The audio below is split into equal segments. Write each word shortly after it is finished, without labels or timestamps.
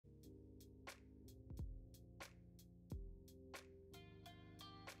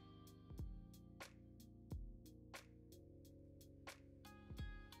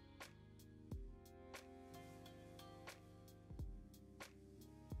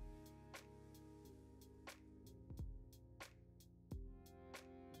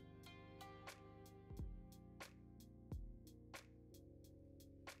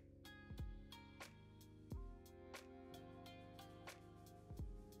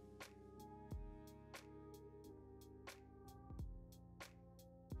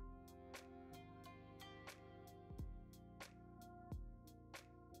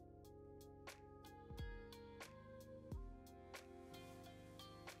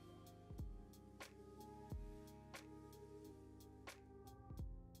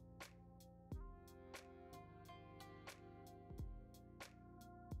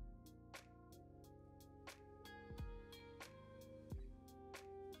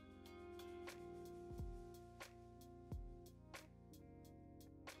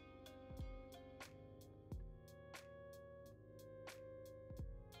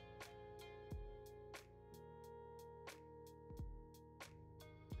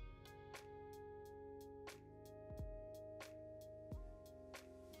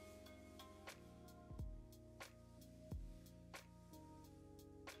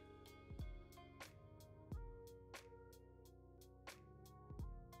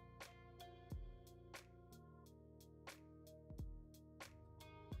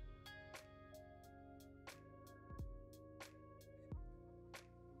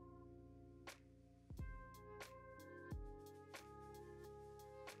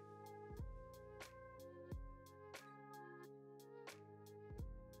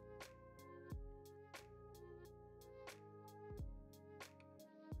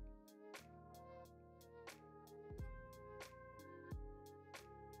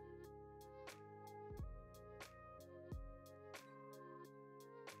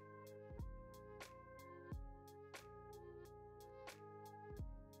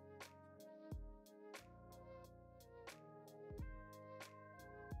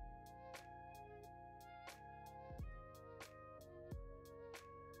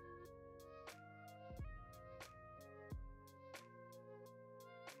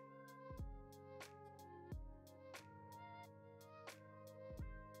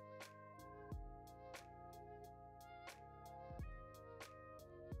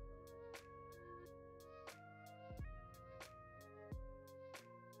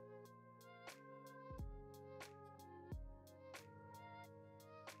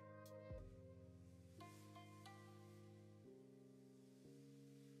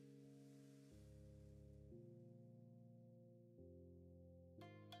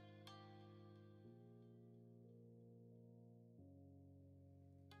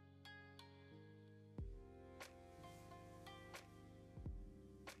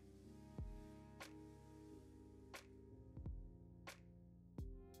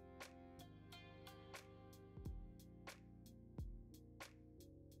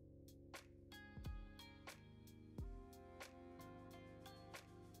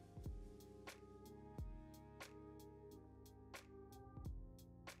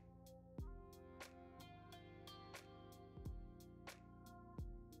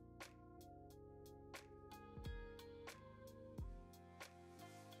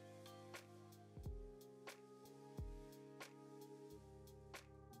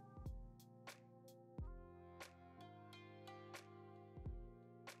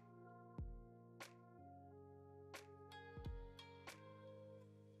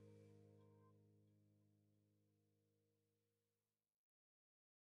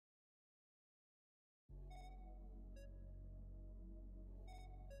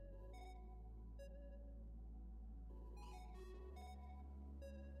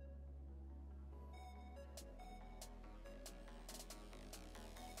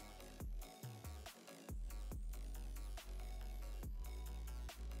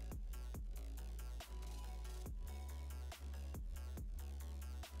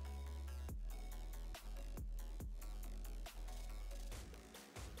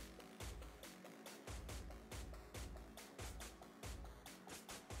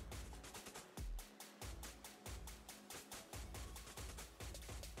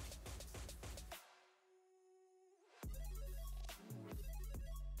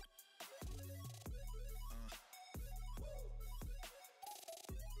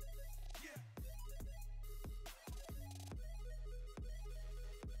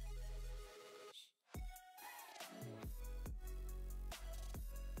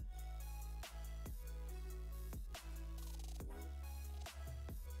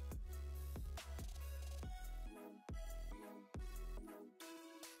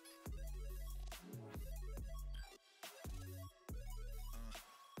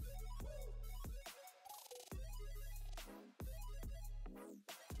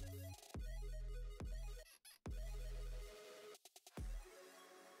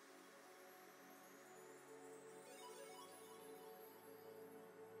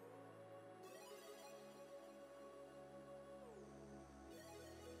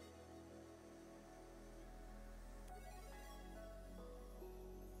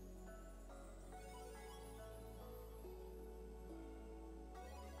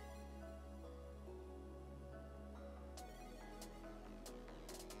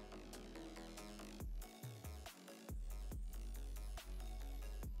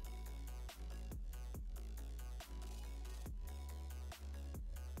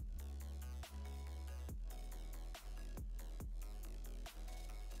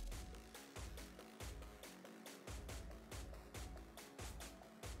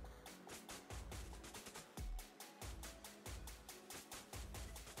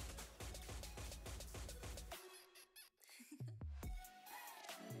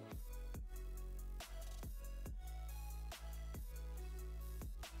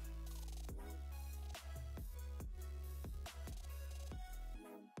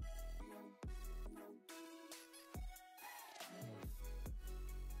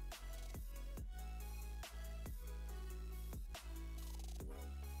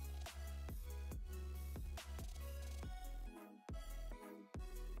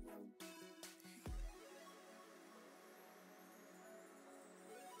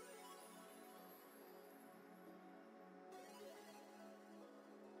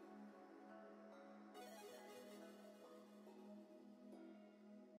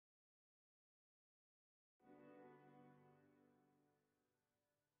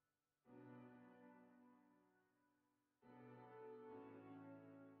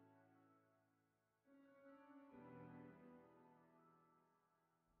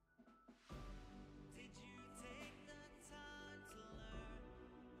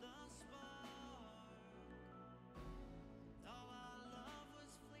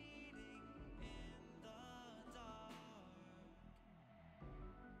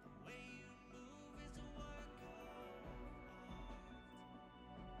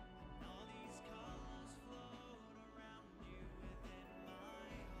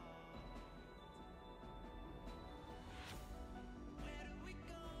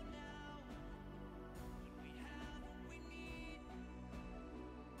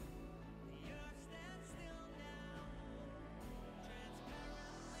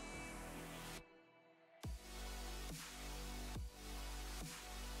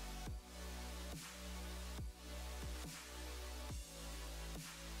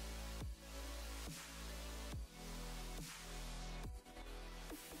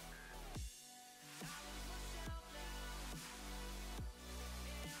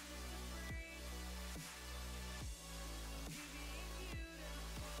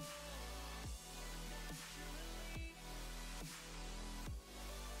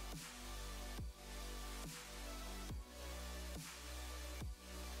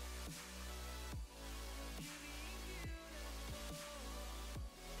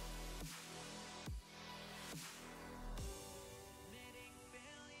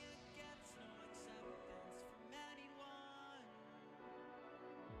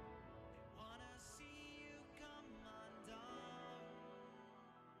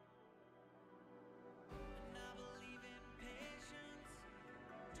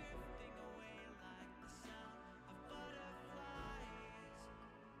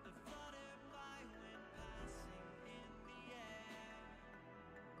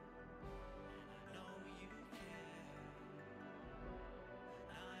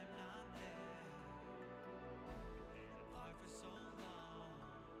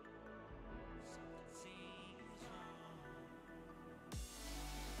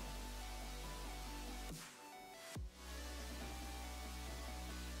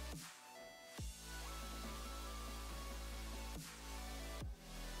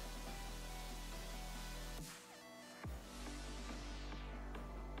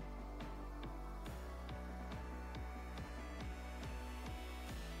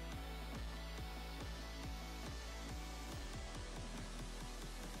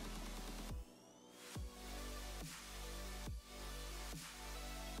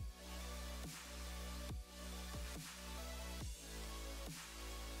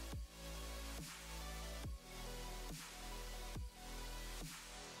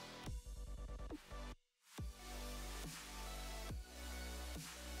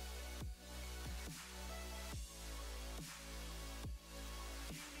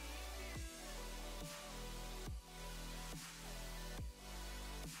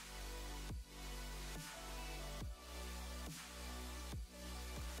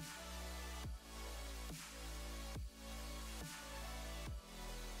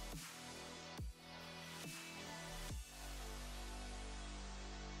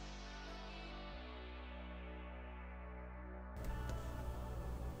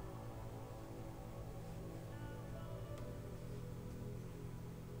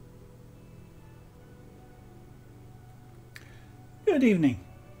Good evening,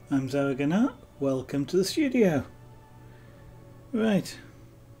 I'm Zaraganat. Welcome to the studio. Right,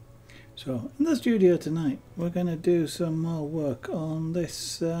 so in the studio tonight we're going to do some more work on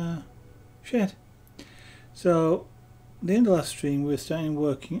this shed. So at the end of last stream we were starting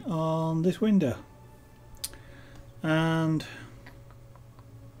working on this window, and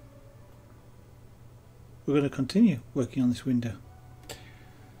we're going to continue working on this window.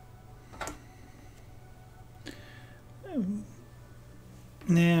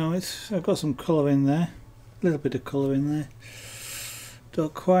 Now I've got some colour in there, a little bit of colour in there.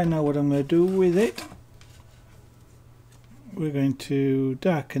 Don't quite know what I'm going to do with it. We're going to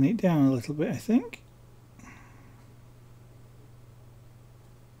darken it down a little bit, I think.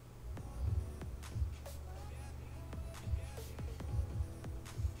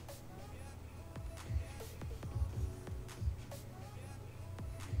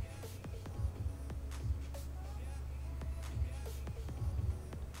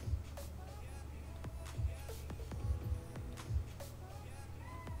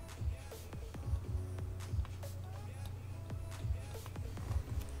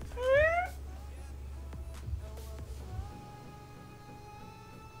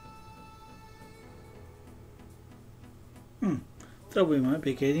 So we might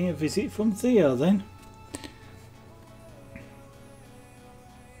be getting a visit from Theo then.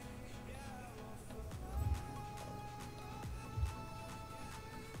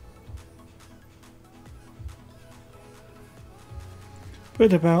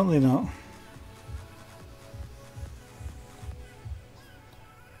 But apparently not.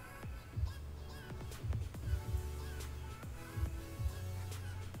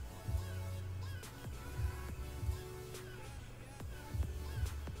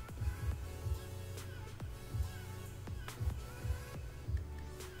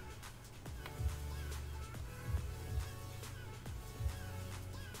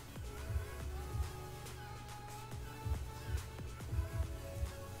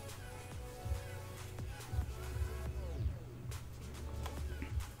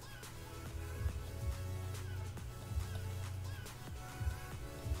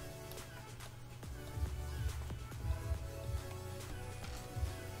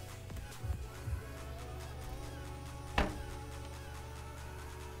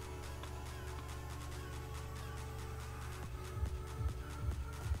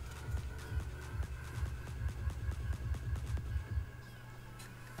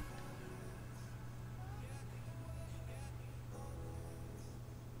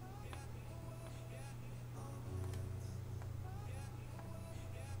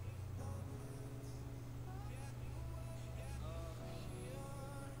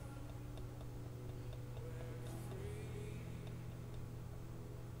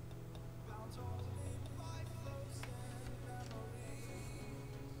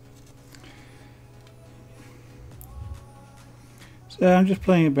 So I'm just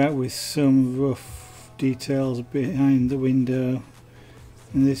playing about with some rough details behind the window.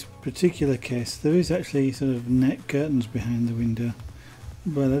 In this particular case there is actually sort of net curtains behind the window,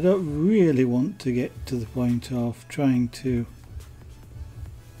 but I don't really want to get to the point of trying to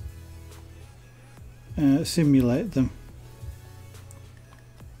simulate them.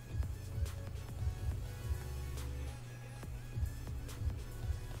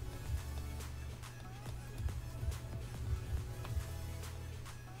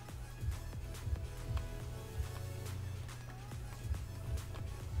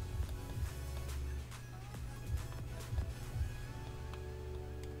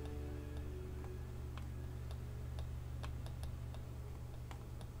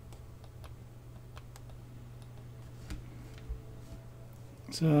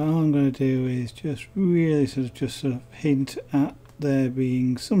 So all I'm going to do is just really sort of hint at there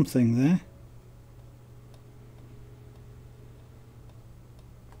being something there.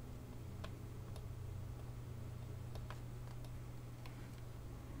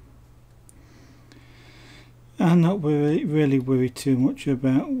 And not really worry too much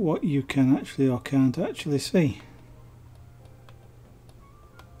about what you can actually or can't actually see.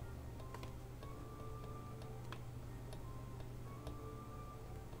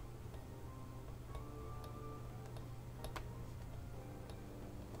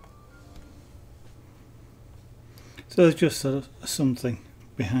 So there's just sort of something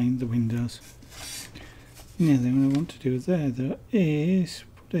behind the windows. Now then, what I want to do there though is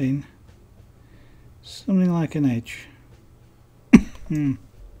put in something like an edge.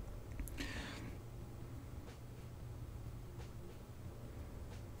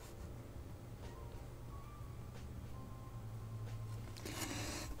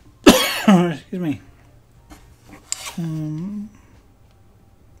 Excuse me.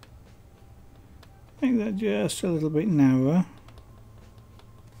 just a little bit narrower.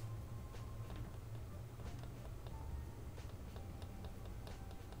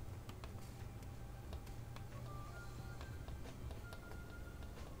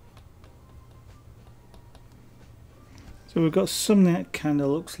 So we've got something that kind of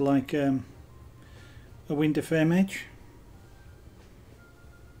looks like a window frame edge.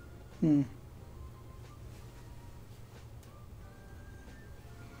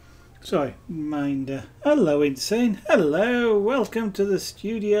 Sorry, mind. Hello, Insane. Hello, welcome to the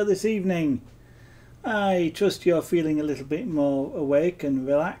studio this evening. I trust you're feeling a little bit more awake and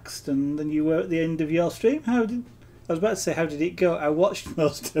relaxed than you were at the end of your stream. I was about to say, how did it go? I watched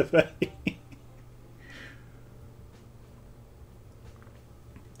most of it.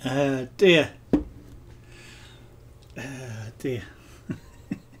 Dear. Dear.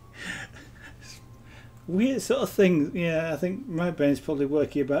 Weird sort of thing. Yeah, I think my brain's probably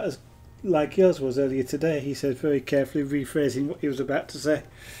working about as like yours was earlier today. He said, very carefully rephrasing what he was about to say.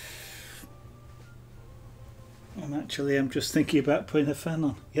 And actually, I'm just thinking about putting a fan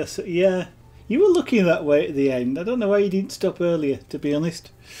on. Yes, yeah. You were looking that way at the end. I don't know why you didn't stop earlier, to be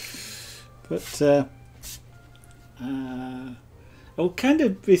honest. But I kind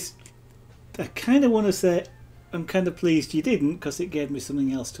of want to say I'm kind of pleased you didn't, because it gave me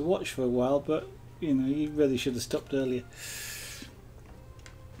something else to watch for a while. But you know, you really should have stopped earlier.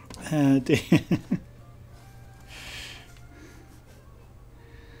 Now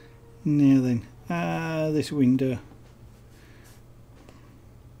then, this window.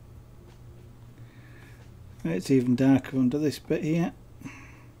 It's even darker under this bit here.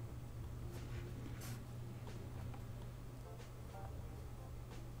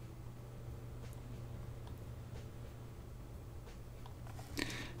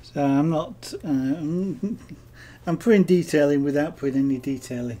 So I'm not. I'm putting detail in without putting any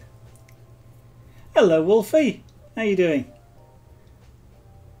detail in. Hello, Wolfie. How you doing?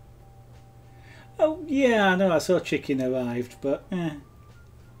 Oh yeah, I know. I saw Chicken arrived, but mind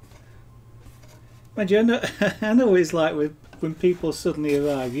you, I know what it's like when people suddenly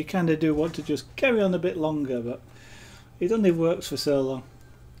arrive. You kind of do want to just carry on a bit longer, but it only works for so long.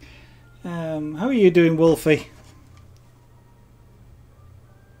 How are you doing, Wolfie?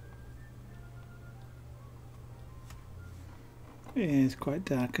 Yeah, it's quite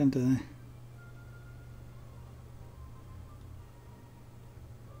dark under there.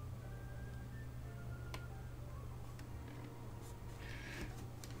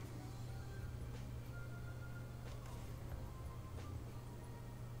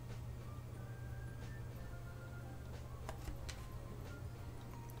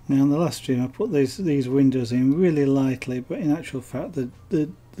 Now on the last stream I put these windows in really lightly, but in actual fact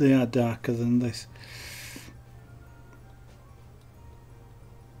they are darker than this.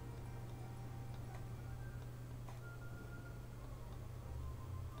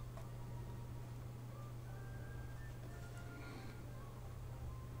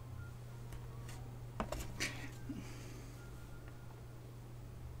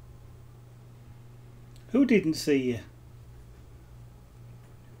 Who didn't see you?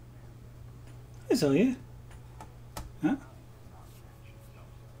 I saw you. Huh?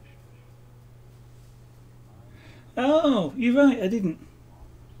 Oh, you're right, I didn't.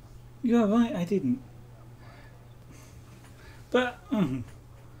 You're right, I didn't. But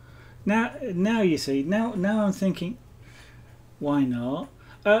now you see. Now I'm thinking, why not?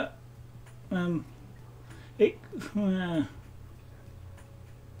 I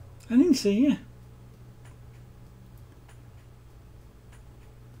didn't see you.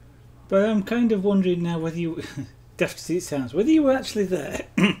 But I'm kind of wondering now whether you, daft as it sounds, whether you were actually there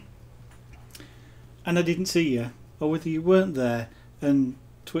and I didn't see you, or whether you weren't there and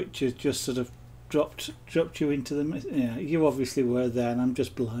Twitch has just sort of dropped you into the. Yeah, you obviously were there, and I'm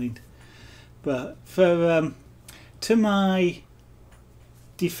just blind. But for to my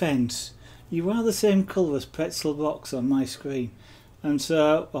defence, you are the same colour as Pretzel Box on my screen, and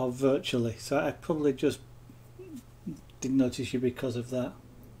so, or virtually. So I probably just didn't notice you because of that.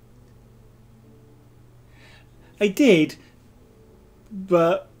 I did,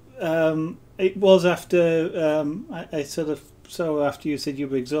 but it was after I sort of saw after you said you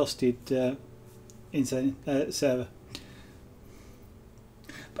were exhausted, Insane, Sarah.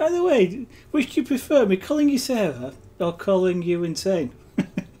 By the way, which do you prefer, me calling you Sarah or calling you Insane?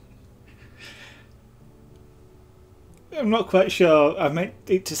 I'm not quite sure. I meant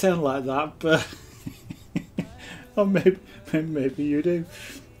it to sound like that, but or maybe you do.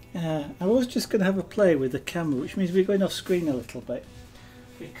 I was just going to have a play with the camera, which means we're going off screen a little bit,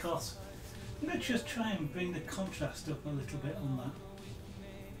 because I'm going to just try and bring the contrast up a little bit on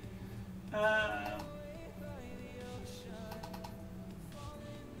that.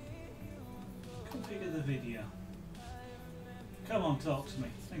 configure the video. Come on, talk to me.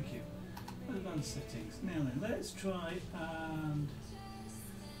 Thank you. Advanced settings. Now then, let's try and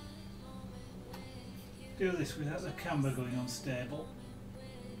do this without the camera going unstable.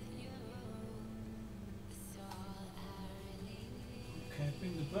 Okay,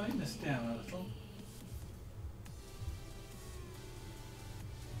 bring the brightness down a little.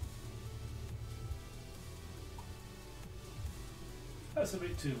 That's a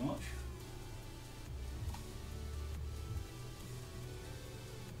bit too much.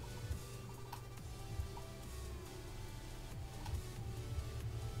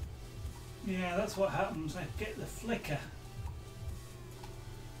 Yeah, that's what happens. I get the flicker.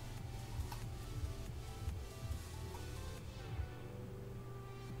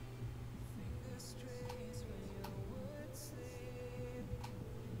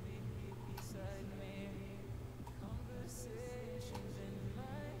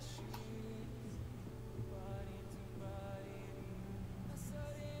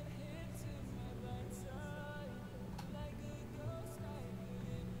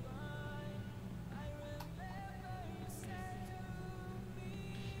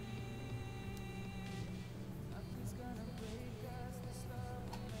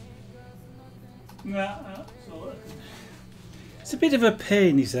 Yeah, so it's a bit of a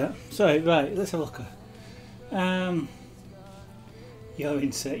pain, is that? Sorry, right, let's have a look at your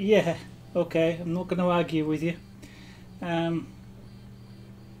insert. Yeah, okay, I'm not going to argue with you.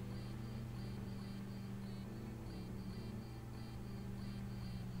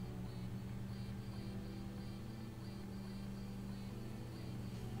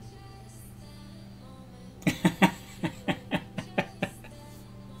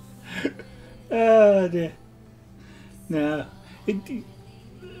 Oh dear. No.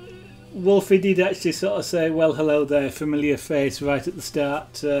 Wolfie did actually sort of say, well, hello there, familiar face, right at the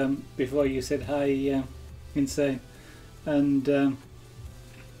start, before you said hi, Insane. And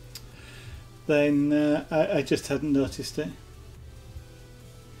then I just hadn't noticed it.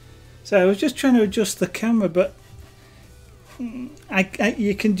 So I was just trying to adjust the camera, but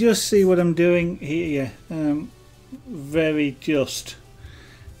you can just see what I'm doing here. Very just.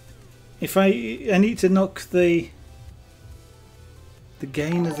 If I need to knock the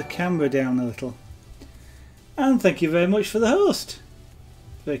gain of the camera down a little. And thank you very much for the host.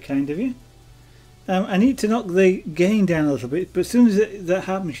 Very kind of you. I need to knock the gain down a little bit, but as soon as that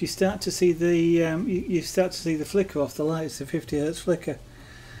happens, you start to see the you start to see the flicker off the light. It's a 50 Hz flicker.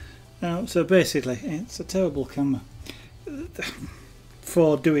 So basically, it's a terrible camera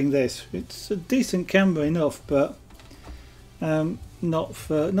for doing this. It's a decent camera enough, but not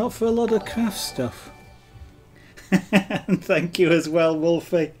for a lot of craft stuff. And thank you as well,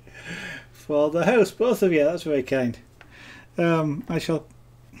 Wolfie, for the host, both of you. That's very kind. I shall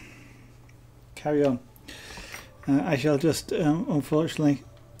carry on. I shall just unfortunately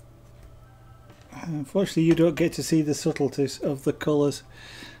you don't get to see the subtleties of the colours,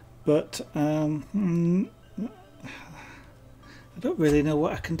 but I don't really know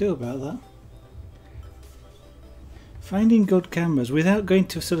what I can do about that. Finding good cameras without going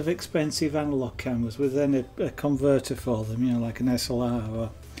to sort of expensive analog cameras with then a converter for them, you know, like an SLR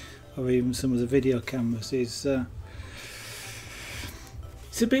or even some of the video cameras, is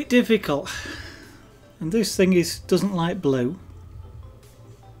it's a bit difficult. And this thing doesn't like blue.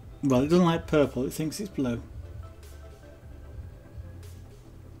 Well, it doesn't like purple. It thinks it's blue.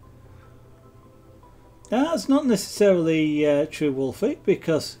 That's not necessarily true, Wolfie,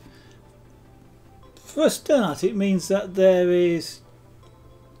 because for a start, it means that there is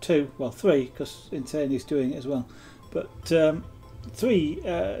three, because Insane is doing it as well, but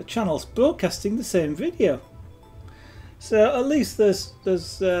 3 channels broadcasting the same video. So at least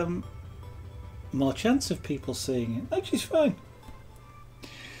there's more chance of people seeing it, which is fine.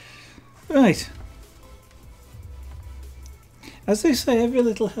 Right. As they say, every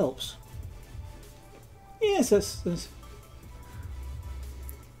little helps. Yes, that's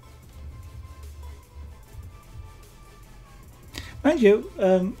mind you,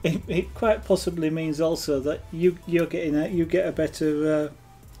 it quite possibly means also that you get a better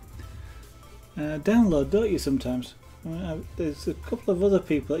download, don't you? Sometimes there's a couple of other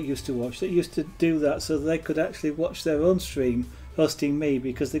people that used to do that, so they could actually watch their own stream hosting me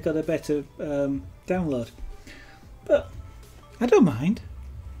because they got a better download. But I don't mind.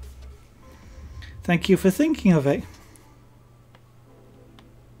 Thank you for thinking of it.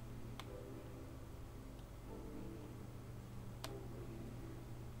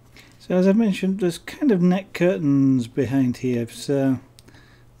 So as I mentioned, there's kind of net curtains behind here, so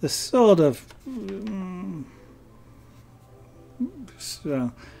the sort of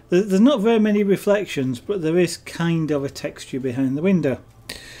well, there's not very many reflections, but there is kind of a texture behind the window,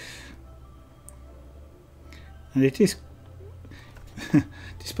 and it is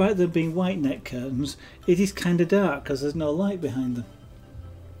despite them being white net curtains, it is kind of dark because there's no light behind them.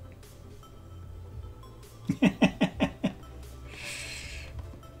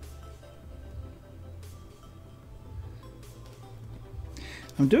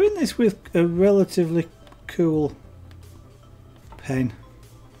 I'm doing this with a relatively cool pen,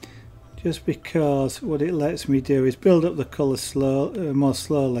 just because what it lets me do is build up the colours more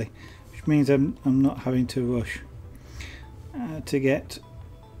slowly, which means I'm not having to rush to get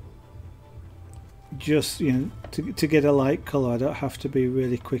just, you know, to get a light colour. I don't have to be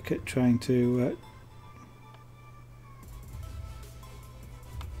really quick at trying to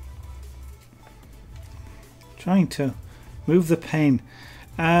move the pen.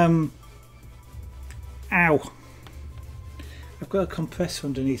 Ow! I've got a compressor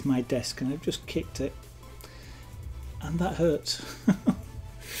underneath my desk and I've just kicked it, and that hurts.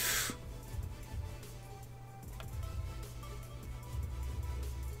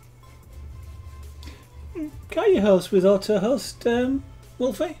 Got your host with auto host,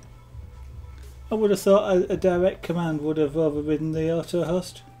 Wolfie? I would have thought a direct command would have overridden the auto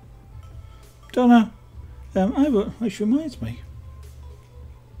host. Don't know. Which reminds me,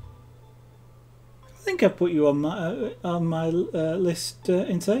 I think I've put you on my list,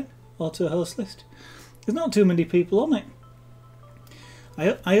 Insane auto host list. There's not too many people on it.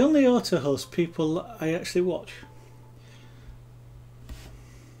 I only auto host people I actually watch.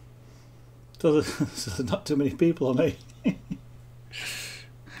 So there's not too many people on it.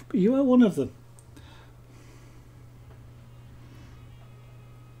 But you are one of them.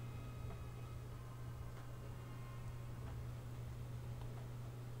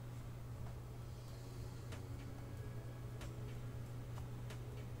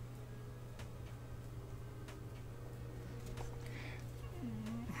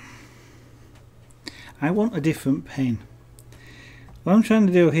 I want a different pen. What I'm trying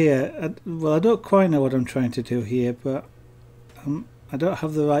to do here, well, I don't quite know what I'm trying to do here, but I don't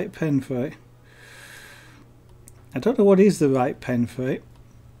have the right pen for it. I don't know what is the right pen for it,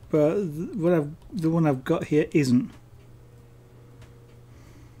 but the one I've got here isn't.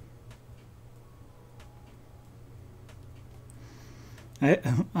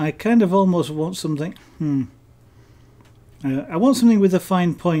 I kind of almost want something. I want something with a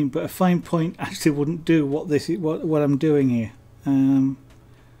fine point, but a fine point actually wouldn't do what I'm doing here. A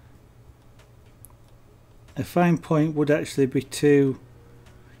fine point would actually be too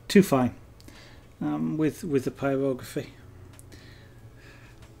fine with the pyrography,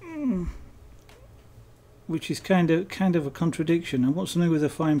 which is kind of a contradiction. I want something with a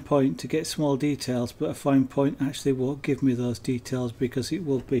fine point to get small details, but a fine point actually won't give me those details because it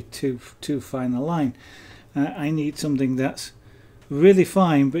will be too fine a line. I need something that's really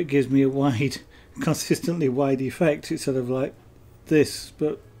fine but gives me a wide, consistently wide effect. It's sort of like this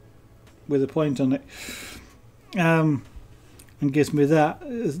but with a point on it, and gives me that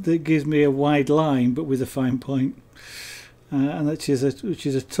gives me a wide line but with a fine point, and which is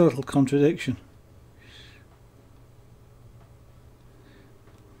a total contradiction.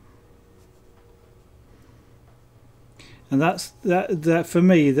 And that for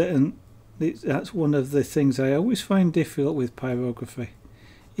me, that's one of the things I always find difficult with pyrography,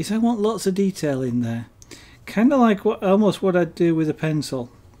 is I want lots of detail in there, kind of like almost what I'd do with a pencil,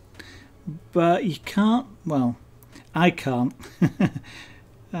 but you can't. Well, I can't.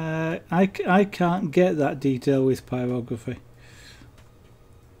 I can't get that detail with pyrography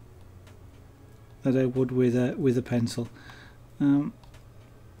that I would with a pencil.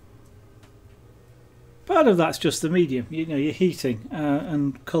 Part of that's just the medium, you know, you're heating,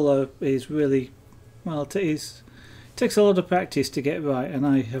 and colour is really, well, it takes a lot of practice to get right, and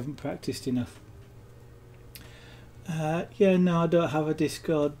I haven't practiced enough. Yeah, no, I don't have a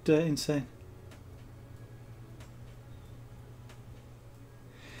Discord, Insane.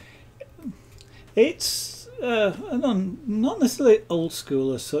 It's not necessarily old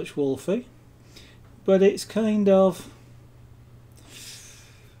school as such, Wolfie, but it's kind of,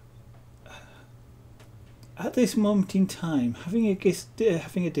 at this moment in time, having a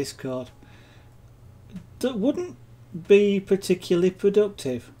Discord that wouldn't be particularly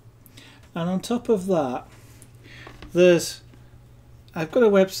productive. And on top of that, I've got a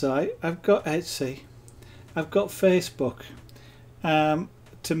website, I've got Etsy, I've got Facebook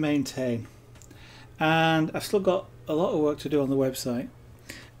to maintain, and I've still got a lot of work to do on the website,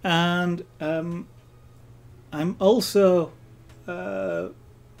 and I'm also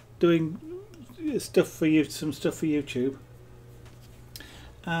doing some stuff for YouTube,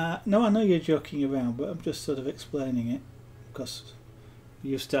 No, I know you're joking around, but I'm just sort of explaining it because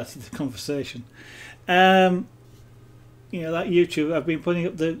you started the conversation. You know, like YouTube, I've been putting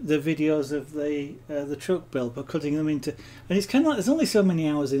up the videos of the truck build, but cutting them into, and it's kind of like there's only so many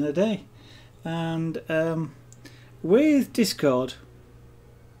hours in a day, and with Discord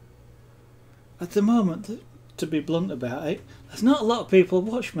at the moment, to be blunt about it, there's not a lot of people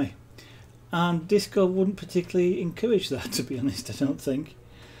watch me, and Discord wouldn't particularly encourage that, to be honest. I don't think.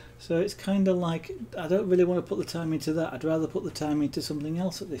 So it's kind of like I don't really want to put the time into that. I'd rather put the time into something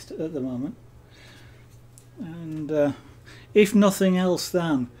else at the moment. And if nothing else,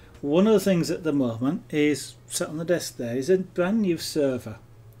 then one of the things at the moment is sat on the desk there is a brand new server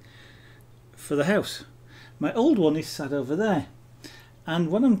for the house. My old one is sat over there, and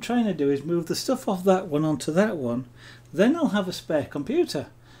what I'm trying to do is move the stuff off that one onto that one. Then I'll have a spare computer.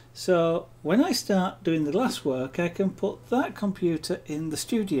 So when I start doing the glass work, I can put that computer in the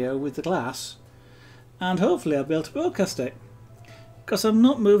studio with the glass, and hopefully I'll be able to broadcast it. Because I'm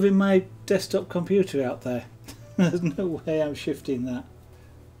not moving my desktop computer out there. There's no way I'm shifting that.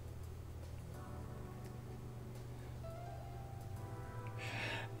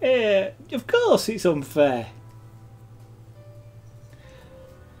 Yeah, of course it's unfair.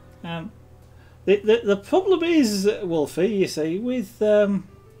 The problem is, Wolfie, you see, with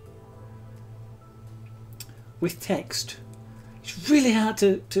text, it's really hard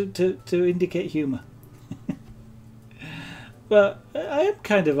to indicate humour. But I am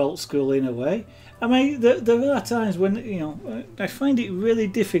kind of old school in a way. I mean, there are times when, you know, I find it really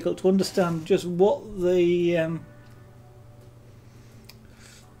difficult to understand just what the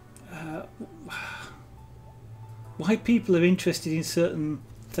why people are interested in certain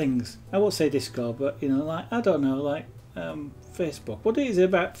things. I won't say Discord, but you know, like I don't know, like Facebook. What is it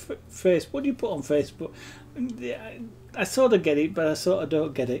about Facebook? What do you put on Facebook? I sort of get it, but I sort of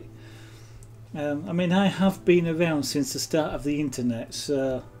don't get it. I mean, I have been around since the start of the internet,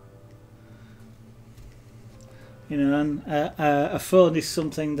 so you know, and a phone is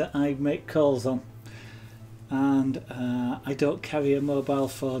something that I make calls on, and I don't carry a mobile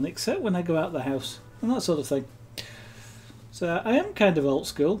phone except when I go out the house and that sort of thing. So I am kind of old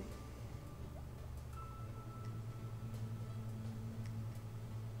school.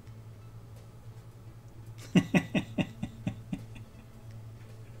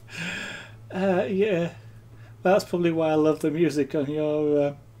 Yeah, that's probably why I love the music on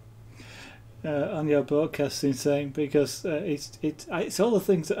your broadcasting thing, because it's all the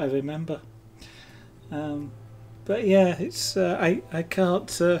things that I remember. But yeah, it's I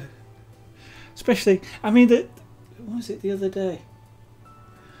can't especially. I mean, what was it the other day?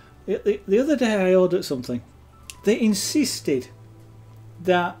 The other day I ordered something. They insisted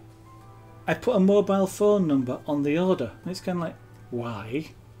that I put a mobile phone number on the order. It's kind of like,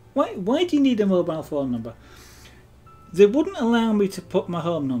 why? Why do you need a mobile phone number? They wouldn't allow me to put my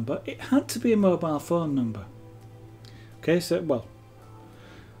home number. It had to be a mobile phone number. Okay, so, well,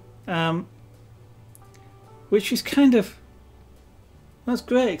 which is kind of, that's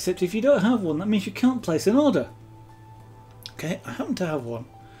great, except if you don't have one, that means you can't place an order. Okay, I happen to have one.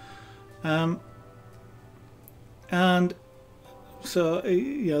 And so,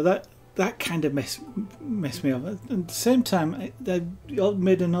 you know, that kind of messed me up. At the same time, I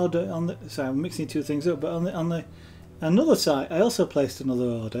made an order on the. Sorry, I'm mixing two things up. But on the another site, I also placed another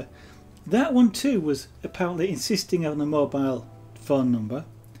order. That one too was apparently insisting on a mobile phone number.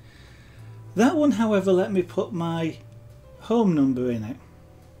 That one, however, let me put my home number in it.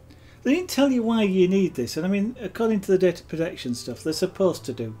 They didn't tell you why you need this, and I mean, according to the data protection stuff, they're supposed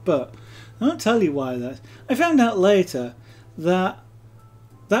to do, but they don't tell you why that. I found out later that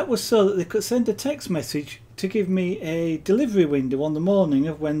that was so that they could send a text message to give me a delivery window on the morning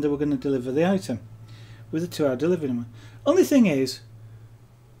of when they were going to deliver the item, with a 2-hour delivery number. Only thing is,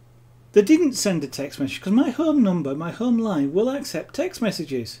 they didn't send a text message, because my home number, my home line, will accept text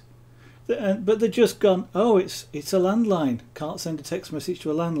messages. But they've just gone, oh, it's a landline, can't send a text message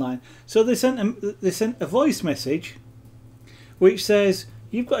to a landline. So they sent a voice message which says,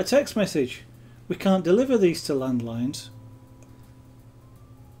 you've got a text message, we can't deliver these to landlines.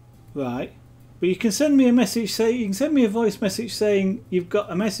 Right, but you can send me a message, you can send me a voice message saying you've got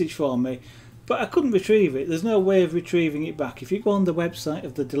a message for me, but I couldn't retrieve it. There's no way of retrieving it back. If you go on the website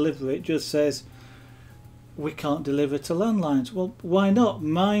of the delivery, it just says we can't deliver to landlines. Well, why not?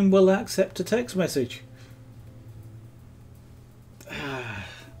 Mine will accept a text message.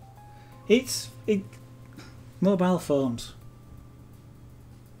 Mobile phones.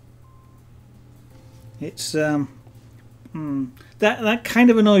 It's that kind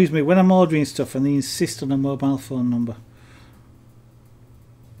of annoys me when I'm ordering stuff and they insist on a mobile phone number.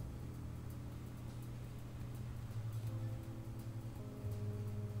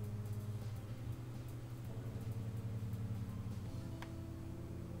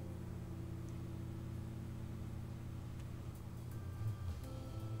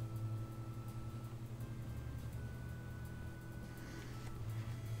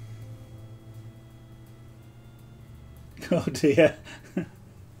 Oh dear.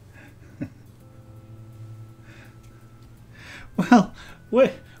 Well,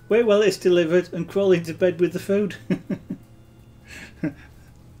 wait while it's delivered and crawl into bed with the food.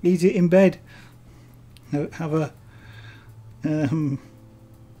 Eat it in bed. Have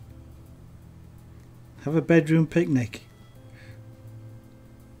a bedroom picnic.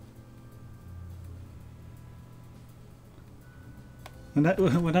 When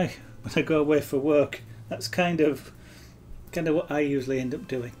I go away for work, that's kind of what I usually end up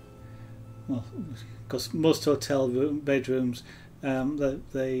doing. Well, because most hotel bedrooms,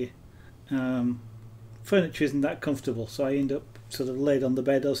 the furniture isn't that comfortable, so I end up sort of laid on the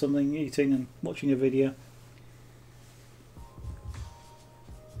bed or something, eating and watching a video.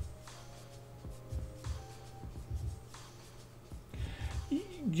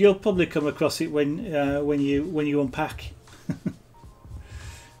 You'll probably come across it when you unpack.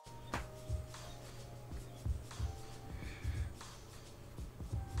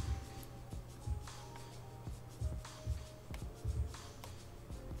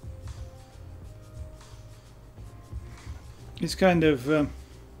 It's kind of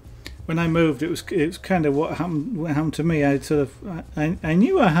when I moved, it was kind of what happened to me. I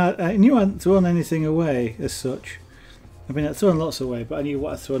knew I hadn't thrown anything away as such. I mean, I'd thrown lots away, but I knew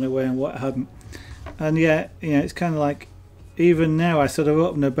what I'd thrown away and what I hadn't. And yet, it's kind of like, even now I sort of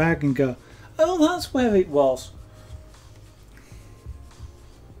open a bag and go, oh, that's where it was.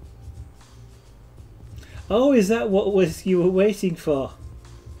 Oh, is that what you were waiting for?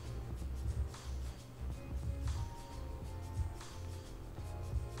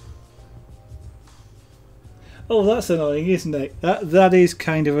 Oh, that's annoying, isn't it? That is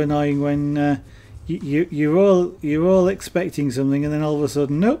kind of annoying when you're all expecting something and then all of a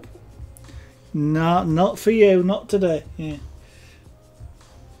sudden, nope, not for you, not today. Yeah.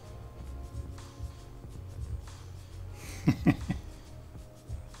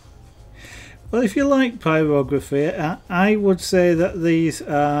 Well, if you like pyrography, I would say that these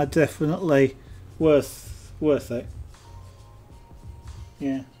are definitely worth it.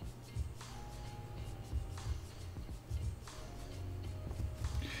 Yeah.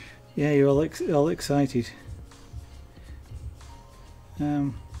 Yeah, you're all excited.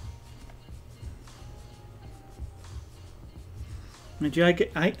 I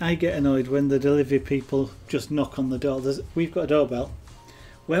get annoyed when the delivery people just knock on the door. We've got a doorbell.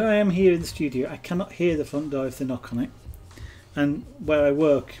 Where I am here in the studio, I cannot hear the front door if they knock on it. And where I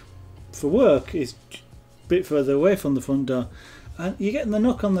work for work is a bit further away from the front door. And you get the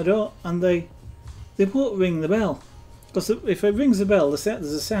knock on the door and they won't ring the bell. Because if it rings the bell, there's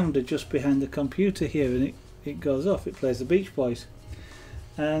a sounder just behind the computer here, and it goes off. It plays the Beach Boys,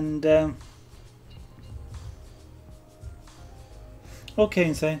 and okay,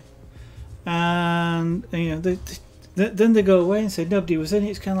 insane. And then they go away and say nobody was in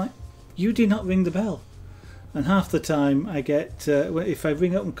it. It's kind of like, you did not ring the bell. And half the time I get if I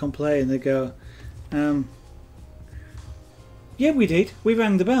ring up and complain, they go, yeah, we did. We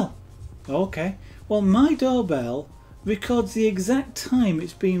rang the bell. Okay. Well, my doorbell records the exact time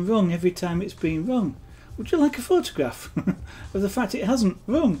it's been rung every time it's been rung. Would you like a photograph of the fact it hasn't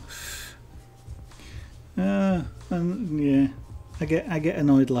rung? And yeah, I get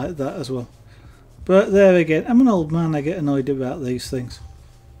annoyed like that as well. But there again, I'm an old man. I get annoyed about these things.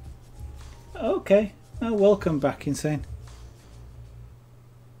 Okay, welcome back, Insane.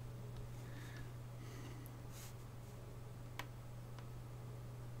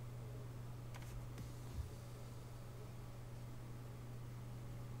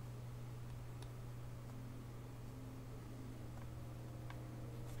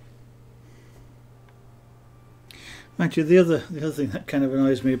 Actually, the other thing that kind of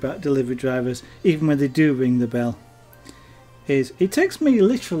annoys me about delivery drivers, even when they do ring the bell, is it takes me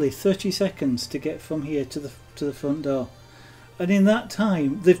literally 30 seconds to get from here to the front door, and in that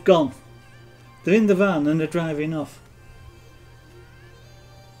time they've gone. They're in the van and they're driving off.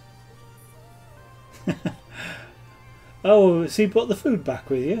 Oh, so you brought the food back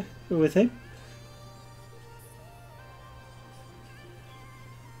with you? With him?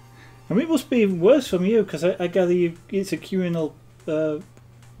 I mean, it must be even worse from you, because I gather it's a communal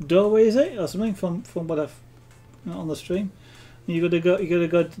doorway, is it, or something? From what I've on the stream, you got to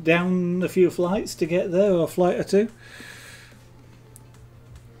go down a few flights to get there, or a flight or two.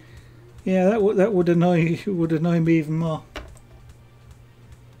 Yeah, that would annoy me even more.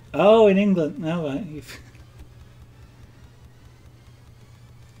 Oh, in England, no, right.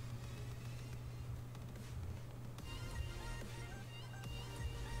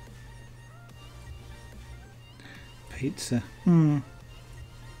 Pizza.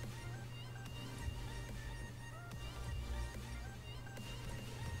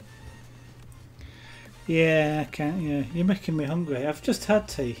 Yeah, I can't. Yeah, you're making me hungry. I've just had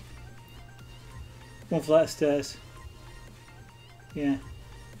tea. One flight of stairs. Yeah.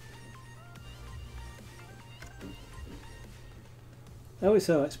 Oh, it's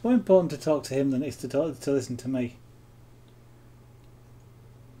alright. It's more important to talk to him than it is to listen to me.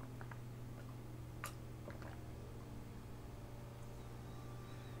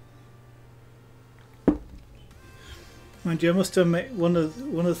 Mind you, I must admit, one of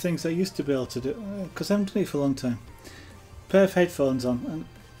the things I used to be able to do, because I haven't done it for a long time, pair of headphones on, and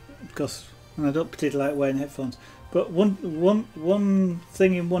because I don't particularly like wearing headphones, but one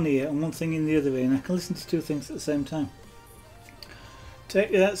thing in one ear and one thing in the other ear, and I can listen to two things at the same time.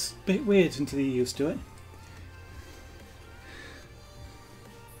 That's a bit weird until you're used to it.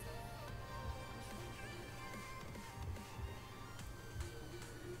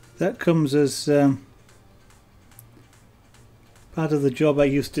 That comes as part of the job I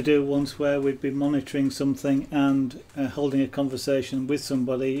used to do once, where we'd be monitoring something and holding a conversation with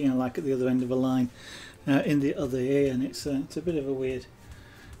somebody, you know, like at the other end of a line, in the other ear, and it's a bit of a weird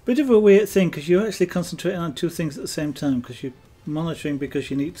thing, because you're actually concentrating on two things at the same time, because you're monitoring because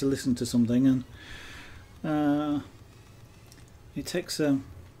you need to listen to something, and it takes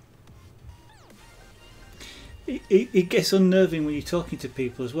it gets unnerving when you're talking to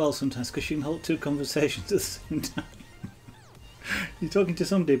people as well sometimes, because you can hold two conversations at the same time. You're talking to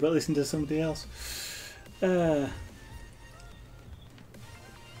somebody but listen to somebody else. Now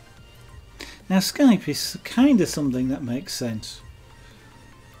Skype is kind of something that makes sense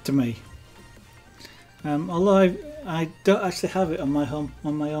to me, although I don't actually have it on my own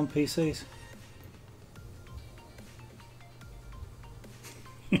PCs.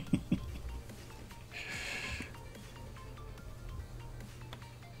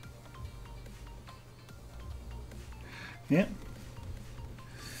 Yeah.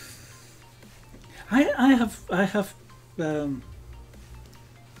 I have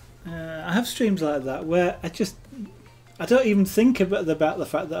streams like that where I don't even think about the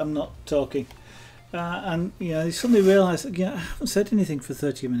fact that I'm not talking, and you know, you suddenly realise that, I haven't said anything for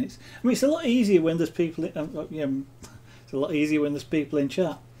 30 minutes. I mean, it's a lot easier when there's people. It's a lot easier when there's people in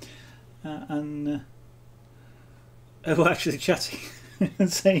chat and who are actually chatting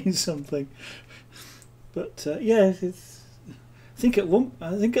and saying something. But yeah, I think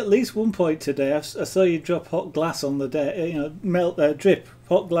at least one point today I saw you drop hot glass on the desk, drip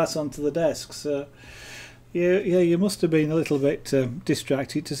hot glass onto the desk. So yeah, you must have been a little bit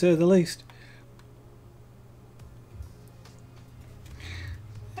distracted, to say the least.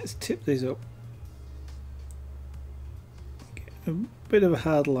 Let's tip these up. Get a bit of a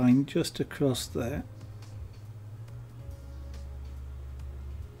hard line just across there.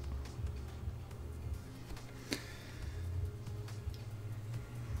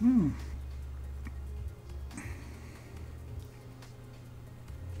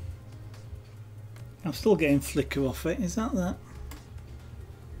 I'm still getting flicker off it. Is that?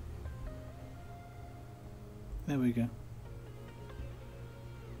 There we go.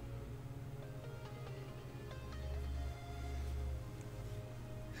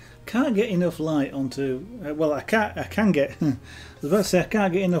 Can't get enough light onto. Well, I can get. I was about to say I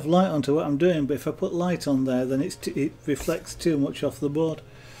can't get enough light onto what I'm doing, but if I put light on there, then it reflects too much off the board.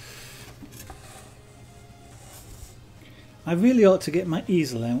 I really ought to get my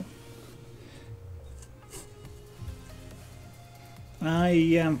easel out.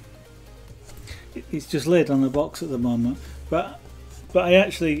 It's just laid on a box at the moment, but I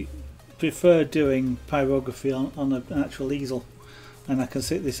actually prefer doing pyrography on an actual easel, and I can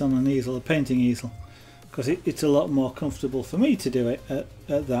sit this on an easel, a painting easel, because it's a lot more comfortable for me to do it at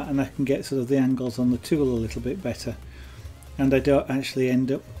that, and I can get sort of the angles on the tool a little bit better, and I don't actually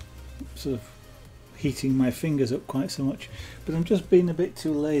end up sort of heating my fingers up quite so much. But I'm just being a bit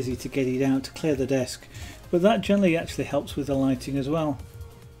too lazy to get it out to clear the desk. But that generally actually helps with the lighting as well,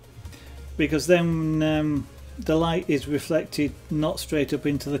 because then the light is reflected not straight up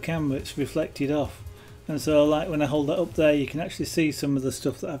into the camera, it's reflected off, and so like when I hold that up there, you can actually see some of the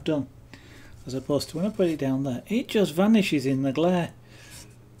stuff that I've done, as opposed to when I put it down there, it just vanishes in the glare.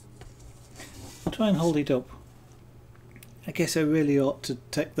 I'll try and hold it up. I guess I really ought to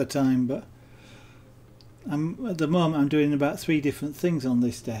take the time, but at the moment I'm doing about 3 different things on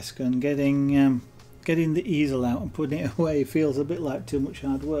this desk, and getting the easel out and putting it away feels a bit like too much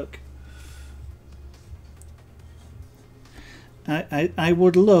hard work. I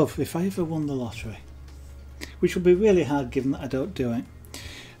would love, if I ever won the lottery, which would be really hard given that I don't do it,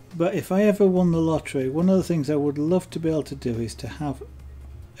 but if I ever won the lottery, one of the things I would love to be able to do is to have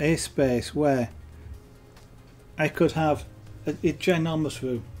a space where I could have a ginormous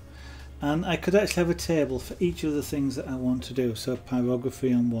room, and I could actually have a table for each of the things that I want to do. So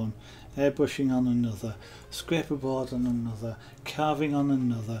pyrography on one, airbrushing on another, scraper board on another, carving on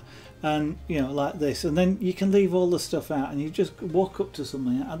another, and you know, like this. And then you can leave all the stuff out and you just walk up to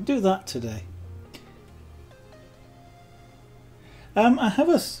something. I'll do that today.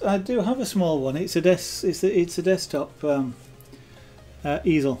 I do have a small one. It's a desktop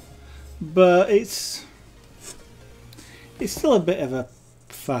easel, but it's still a bit of a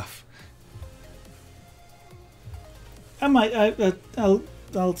faff.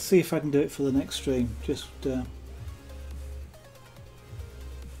 I'll see if I can do it for the next stream. Just so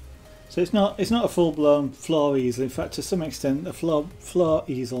it's not a full-blown floor easel. In fact, to some extent, a floor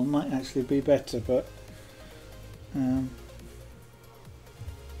easel might actually be better, but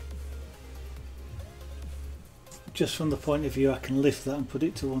just from the point of view, I can lift that and put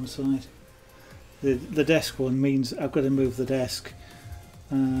it to one side. The desk one means I've got to move the desk.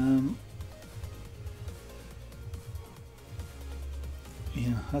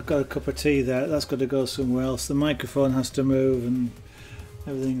 Yeah, I've got a cup of tea there. That's got to go somewhere else. The microphone has to move and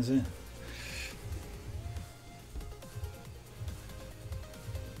everything's in.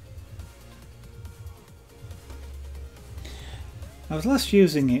 I was last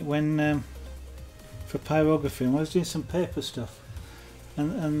using it when for pyrography, and I was doing some paper stuff,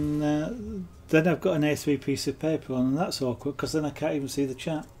 and then I've got an A3 piece of paper on, and that's awkward because then I can't even see the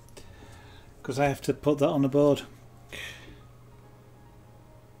chat because I have to put that on the board.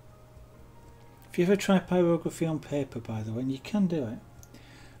 If you ever try pyrography on paper, by the way, and you can do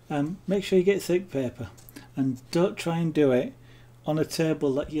it, make sure you get thick paper and don't try and do it on a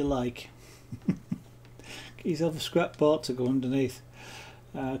table that you like. Get yourself a scrap board to go underneath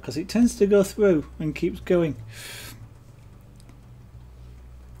because it tends to go through and keeps going.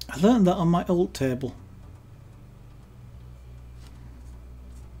 I learned that on my old table.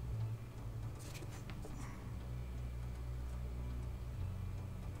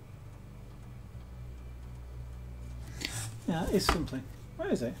 Yeah, it's something. Where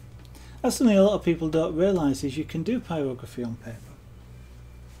is it? That's something a lot of people don't realise, is you can do pyrography on paper.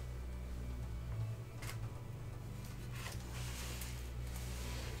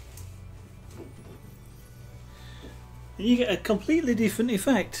 And you get a completely different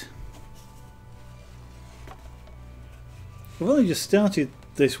effect. I've only just started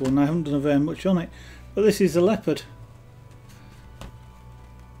this one, I haven't done very much on it, but this is a leopard.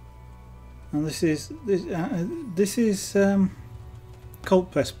 And this is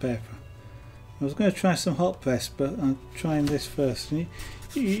cold press paper. I was going to try some hot press, but I'm trying this first.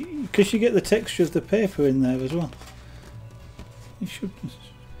 Because you get the texture of the paper in there as well.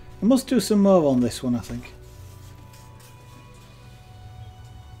 I must do some more on this one, I think.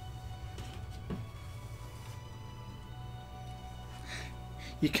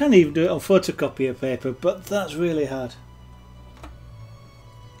 You can even do it on photocopier paper, but that's really hard.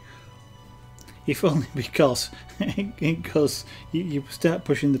 If only because you start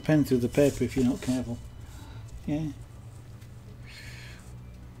pushing the pen through the paper if you're not careful. Yeah.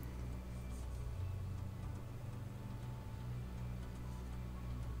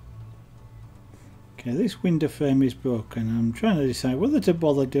 Okay, this window frame is broken. I'm trying to decide whether to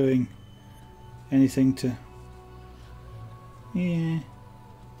bother doing anything to... Yeah.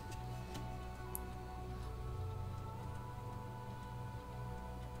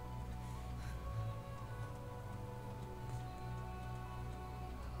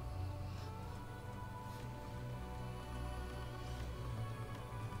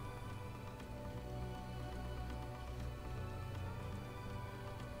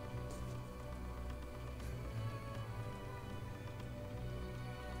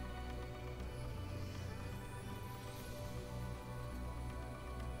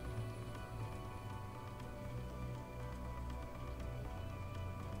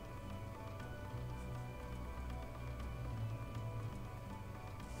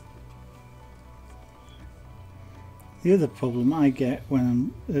 The other problem I get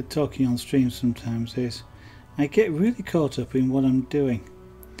when I'm talking on stream sometimes is I get really caught up in what I'm doing,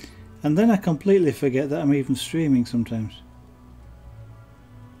 and then I completely forget that I'm even streaming sometimes.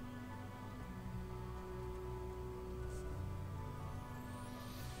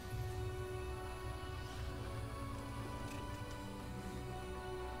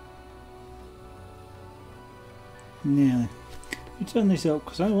 Nearly. You turn this up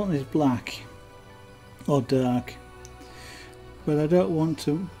because I want this black or dark. But I don't want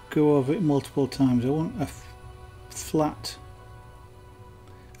to go over it multiple times. I want a flat.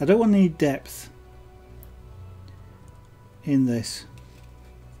 I don't want any depth in this.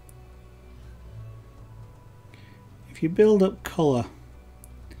 If you build up colour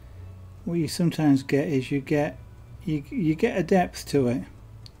what you sometimes get is you get a depth to it, a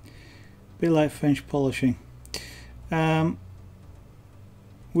bit like French polishing,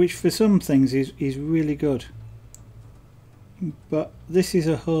 which for some things is really good. But this is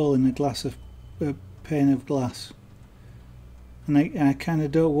a hole in a pane of glass, and I kind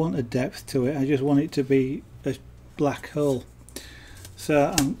of don't want a depth to it. I just want it to be a black hole.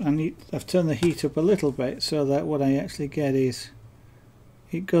 So I've turned the heat up a little bit so that what I actually get is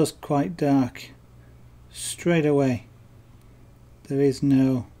it goes quite dark straight away. There is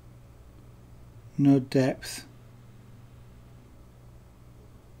no depth.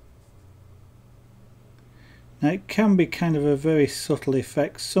 Now it can be kind of a very subtle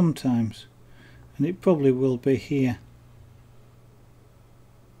effect sometimes, and it probably will be here.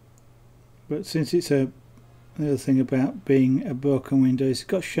 But since it's the other thing about being a broken window is it's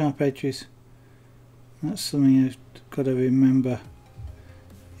got sharp edges. That's something I've got to remember,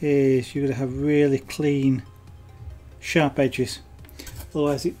 is you've got to have really clean sharp edges,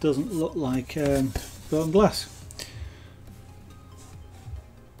 otherwise it doesn't look like broken glass,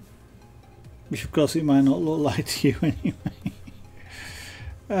 which of course it might not look like to you anyway.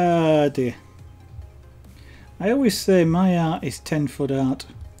 Ah dear. I always say my art is 10-foot art.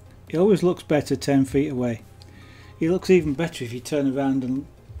 It always looks better 10 feet away. It looks even better if you turn around and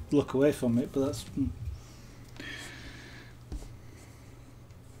look away from it, but that's...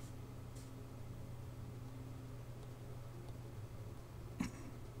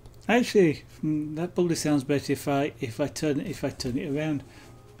 Actually, that probably sounds better if I turn it around.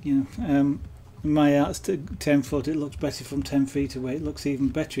 You know, my art's 10 foot. It looks better from 10 feet away. It looks even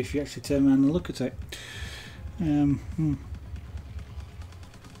better if you actually turn around and look at it.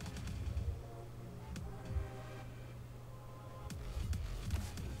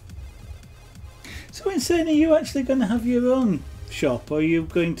 So insane, are you actually going to have your own shop, or are you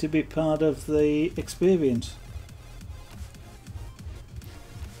going to be part of the experience?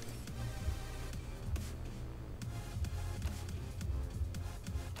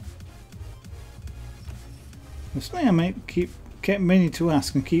 It's something I might keep meaning to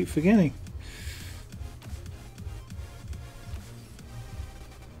ask and keep forgetting.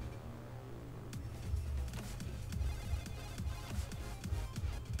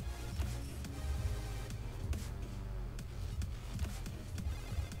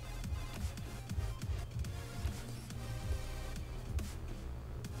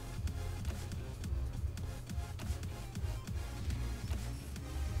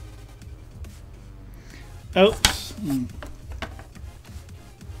 Oops.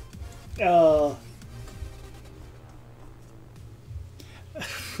 Oh.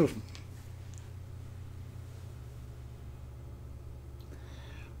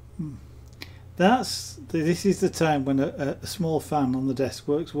 This is the time when a small fan on the desk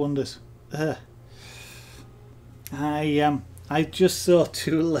works wonders. I just saw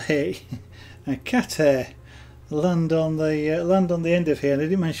too late a cat hair land on the end of here, and I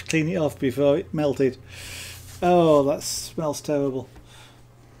didn't manage to clean it off before it melted. Oh, that smells terrible.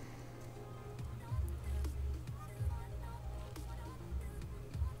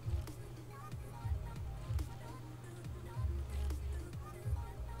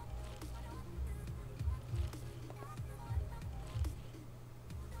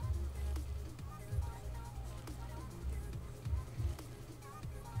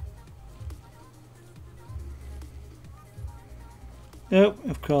 Oh,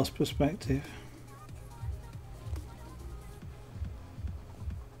 of course, perspective.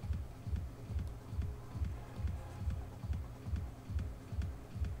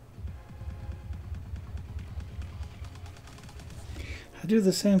 I do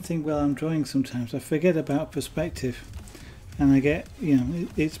the same thing while I'm drawing sometimes. I forget about perspective, and I get, you know,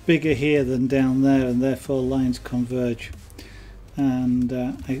 it's bigger here than down there, and therefore lines converge. And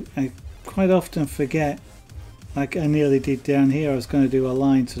I quite often forget, like I nearly did down here. I was going to do a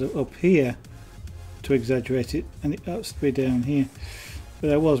line sort of up here to exaggerate it, and it has to be down here,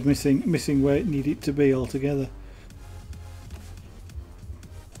 but I was missing where it needed to be altogether.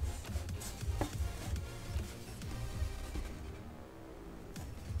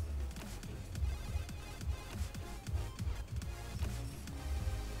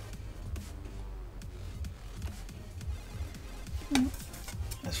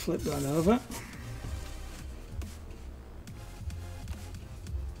 Let's flip that over.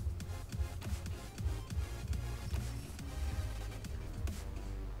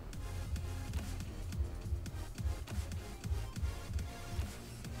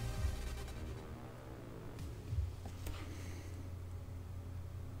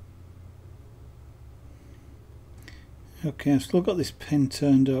 Okay, I've still got this pen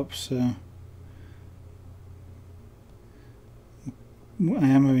turned up, so I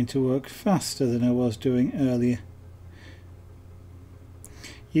am having to work faster than I was doing earlier.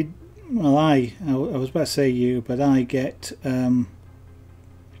 Well, I was about to say you, but I get I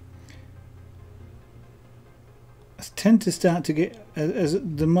tend to start to get, as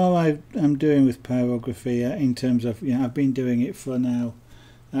the more I'm doing with pyrography, in terms of, you know, I've been doing it for now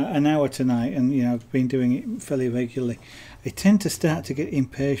an hour tonight, and you know, I've been doing it fairly regularly. I tend to start to get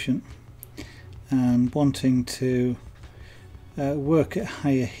impatient and wanting to work at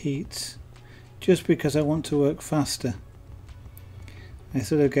higher heats, just because I want to work faster. I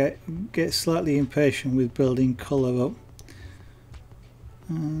sort of get slightly impatient with building colour up,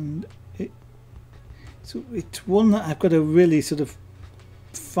 and it's one that I've got to really sort of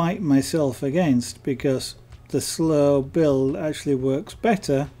fight myself against, because the slow build actually works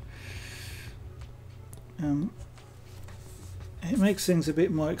better. It makes things a bit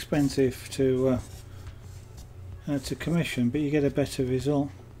more expensive to commission, but you get a better result.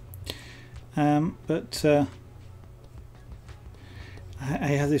 I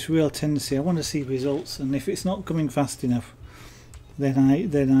have this real tendency, I want to see results, and if it's not coming fast enough, then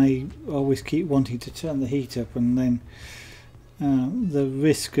I always keep wanting to turn the heat up, and then the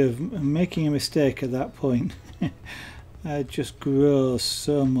risk of making a mistake at that point just grows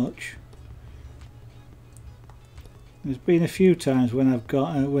so much. There's been a few times when I've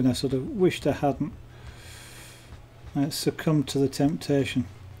got when I sort of wished I hadn't succumbed to the temptation.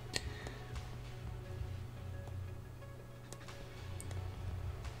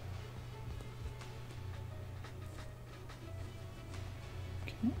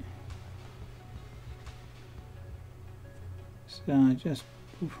 So I just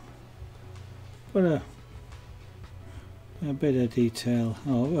put a bit of detail,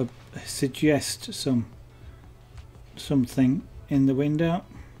 or suggest something in the window.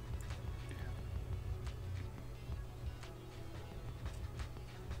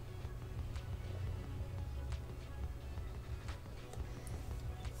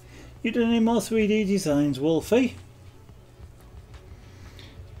 You done any more 3D designs, Wolfie?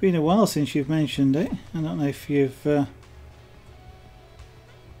 It's been a while since you've mentioned it. I don't know if you've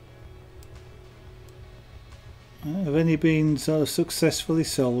have any been sort of successfully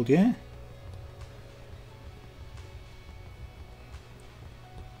sold yet?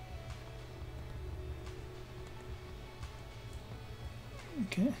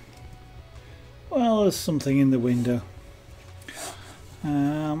 Okay. Well, there's something in the window.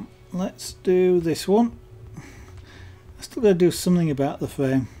 Let's do this one. I still got to do something about the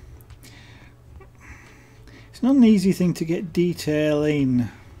frame. It's not an easy thing to get detail in.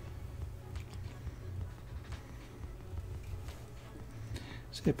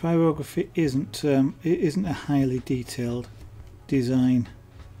 So pyrography isn't a highly detailed design.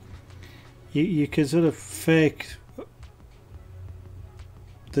 You can sort of fake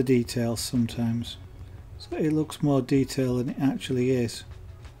the details sometimes, so it looks more detailed than it actually is.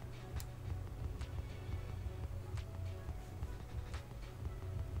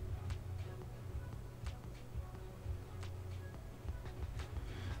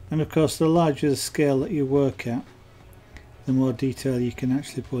 And of course, the larger the scale that you work at, the more detail you can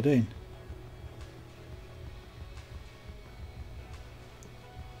actually put in.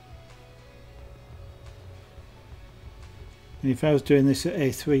 And if I was doing this at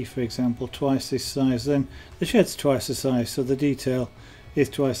A3, for example, twice this size, then the shed's twice the size, so the detail is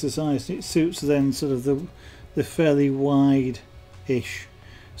twice the size. It suits then sort of the fairly wide-ish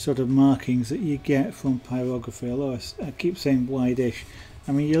sort of markings that you get from pyrography, although I keep saying wide-ish.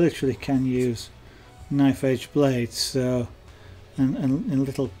 I mean, you literally can use knife-edge blades, so and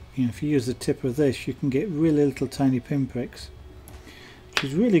little, you know, if you use the tip of this, you can get really little tiny pinpricks, which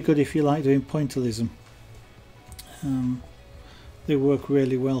is really good if you like doing pointillism. They work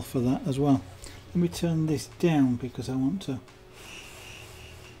really well for that as well. Let me turn this down because I want to.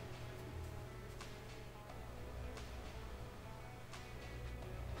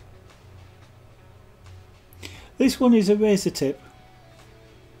 This one is a razor tip.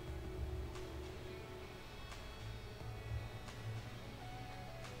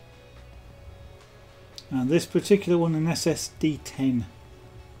 And this particular one, an SSD10,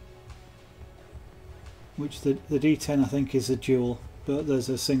 which the D10 I think is a dual, but there's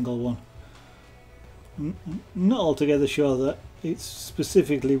a single one. Not altogether sure that it's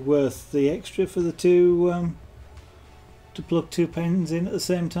specifically worth the extra for the two to plug two pens in at the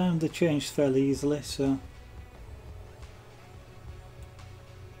same time. They change fairly easily, so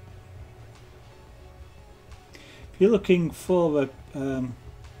if you're looking for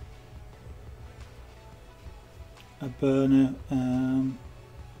a burner,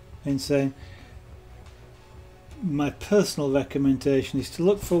 insane. My personal recommendation is to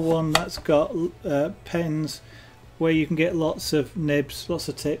look for one that's got pens where you can get lots of nibs, lots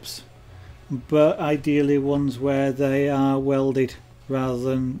of tips, but ideally ones where they are welded rather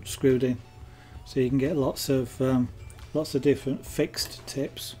than screwed in, so you can get lots of different fixed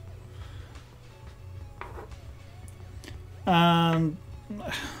tips. And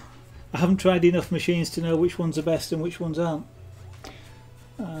I haven't tried enough machines to know which ones are best and which ones aren't.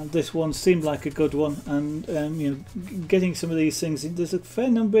 This one seemed like a good one, and you know, getting some of these things, there's a fair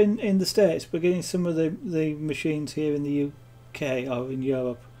number in the States, but getting some of the machines here in the UK or in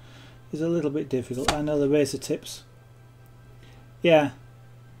Europe is a little bit difficult. I know the razor tips. Yeah.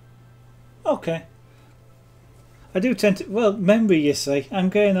 Okay. I do tend to, well, memory, you see. I'm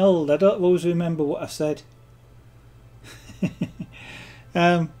getting old. I don't always remember what I said.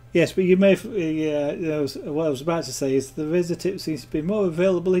 Yes, but you may. Yeah, what I was about to say is the razor tip seems to be more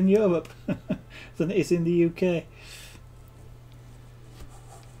available in Europe than it is in the UK.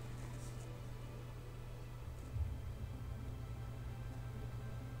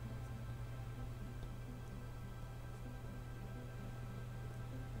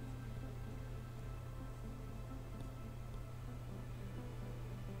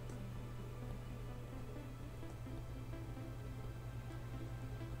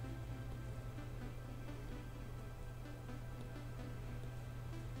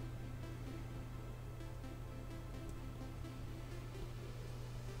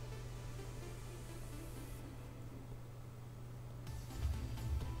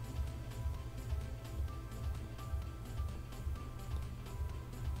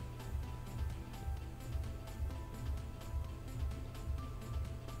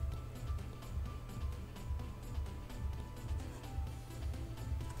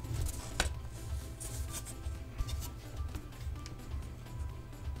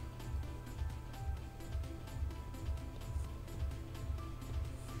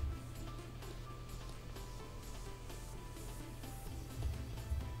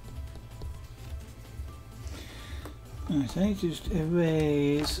 Right, I just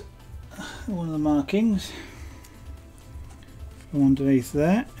erase one of the markings from underneath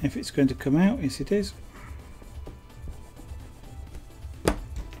there, if it's going to come out. Yes, it is.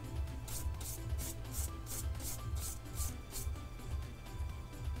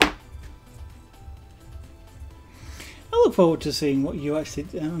 I look forward to seeing what you actually.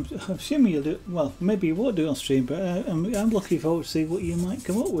 I'm assuming you'll do. Well, maybe you won't do it on stream, but I'm looking forward to see what you might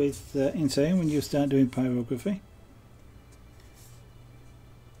come up with, Insane, when you start doing pyrography.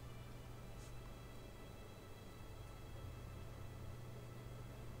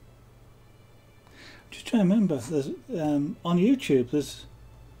 Just trying to remember. There's on YouTube.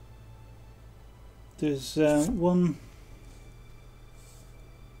 There's one.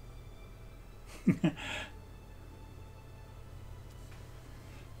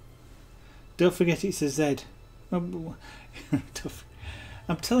 Don't forget it's a Z. I'm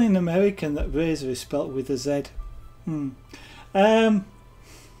telling an American that razor is spelt with a Z.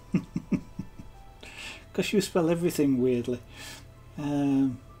 Because you spell everything weirdly.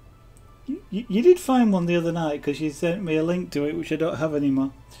 You did find one the other night because you sent me a link to it, which I don't have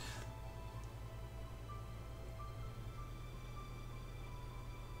anymore.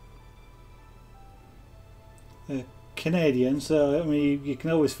 Canadian, so I mean you can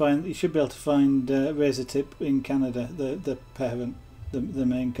always find, you should be able to find razor tip in Canada, the parent, the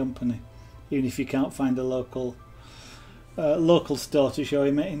main company, even if you can't find a local store to show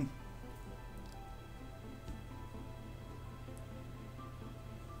him it in.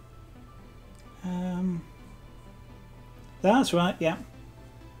 That's right, yeah.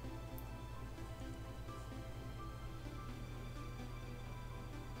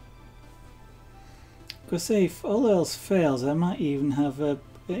 Because if all else fails, I might even have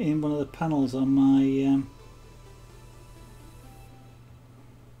in one of the panels on my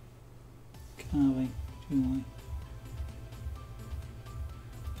carving.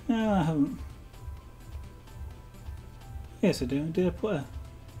 No, I haven't. Yes, I do. Did I put a...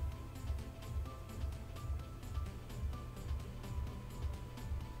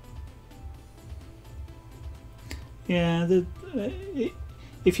 Yeah,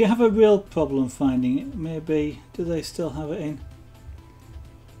 if you have a real problem finding it, maybe, do they still have it in?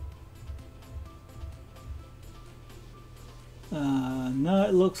 No,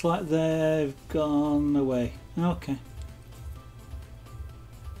 it looks like they've gone away. Okay.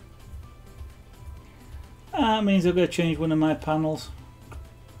 That means I've got to change one of my panels.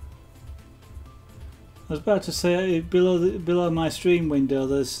 was about to say below my stream window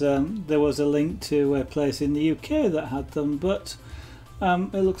there was a link to a place in the UK that had them, but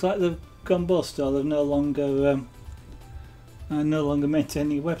it looks like they've gone bust, or they've no longer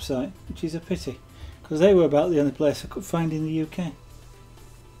maintaining a website, which is a pity, because they were about the only place I could find in the UK.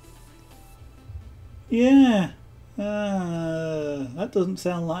 Yeah, that doesn't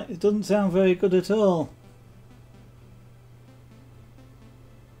sound very good at all.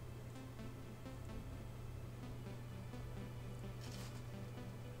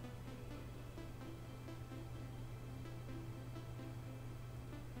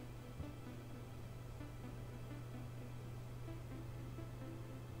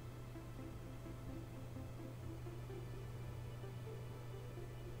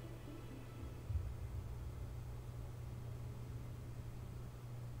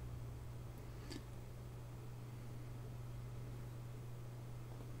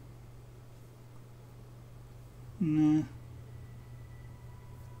 No.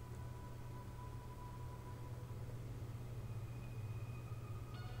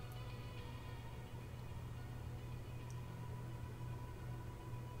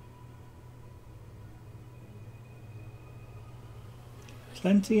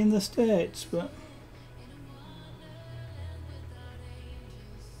 Plenty in the States, but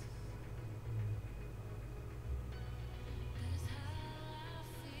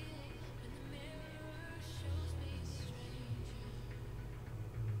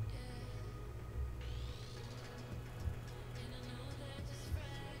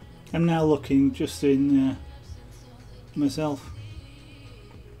I'm now looking just in myself.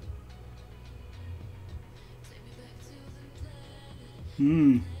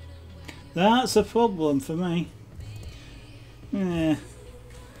 That's a problem for me. Yeah,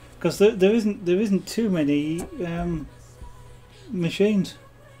 because there isn't too many machines.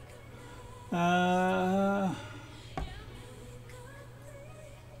 Over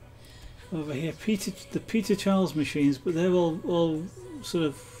here, the Peter Charles machines, but they're all sort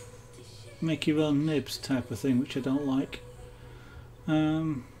of make your own nibs type of thing, which I don't like.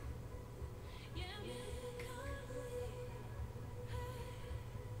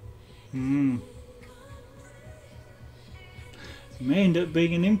 It may end up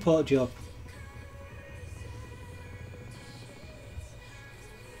being an import job.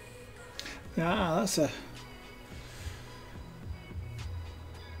 Ah, that's a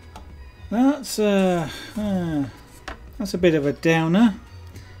bit of a downer.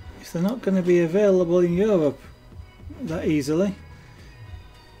 If they're not going to be available in Europe that easily.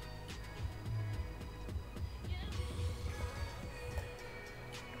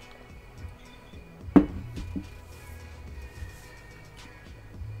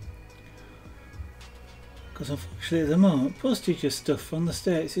 Because unfortunately at the moment postage of stuff from the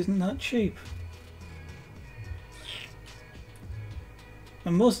States isn't that cheap.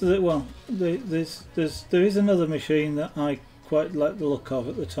 And most of it, well, there is another machine that I quite like the look of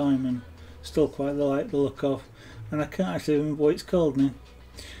at the time, and still quite like the look of, and I can't actually remember what it's called now.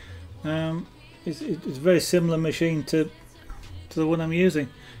 It's a very similar machine to the one I'm using.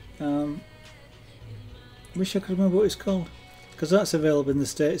 Wish I could remember what it's called, because that's available in the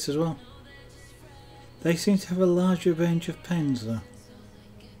States as well. They seem to have a larger range of pens though.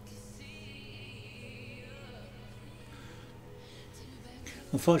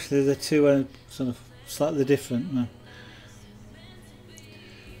 Unfortunately the two are sort of slightly different now.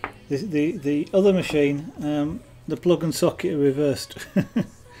 The other machine, the plug and socket are reversed,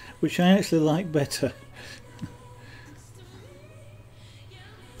 which I actually like better.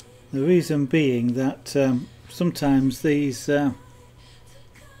 The reason being that sometimes these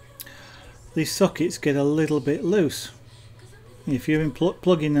sockets get a little bit loose. If you're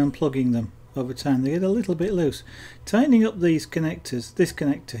plugging and unplugging them over time, they get a little bit loose. Tightening up these connectors, this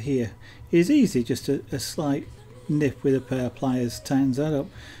connector here, is easy, just a slight nip with a pair of pliers tightens that up.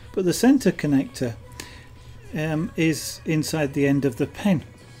 But the center connector is inside the end of the pen,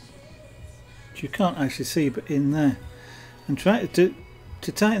 which you can't actually see, but in there. And try to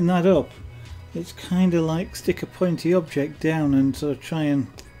tighten that up, it's kind of like stick a pointy object down and sort of try and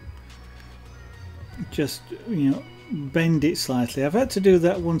just, you know, bend it slightly. I've had to do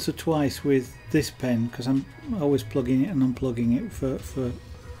that once or twice with this pen because I'm always plugging it and unplugging it for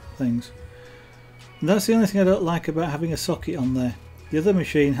things. And that's the only thing I don't like about having a socket on there. The other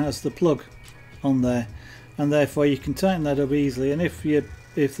machine has the plug on there, and therefore you can tighten that up easily. And if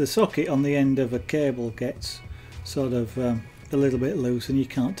the socket on the end of a cable gets sort of a little bit loose and you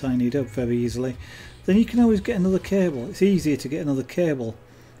can't tighten it up very easily, then you can always get another cable. It's easier to get another cable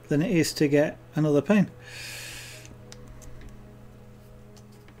than it is to get another pen.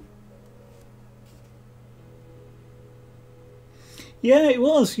 Yeah, it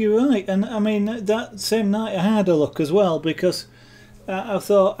was. You're right, and I mean that same night I had a look as well because I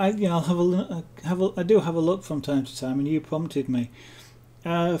thought I'll I do have a look from time to time, and you prompted me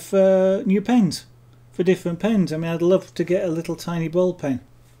for new pens, for different pens. I mean, I'd love to get a little tiny ball pen,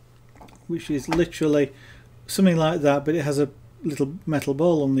 which is literally something like that, but it has a little metal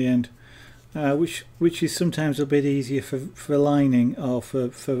ball on the end, which is sometimes a bit easier for lining or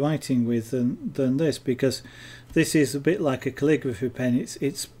for writing with than this, because this is a bit like a calligraphy pen.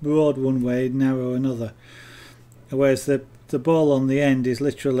 It's broad one way, narrow another, whereas the ball on the end is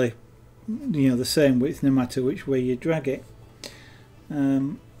literally the same width no matter which way you drag it.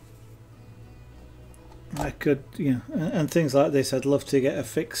 I could and things like this, I'd love to get a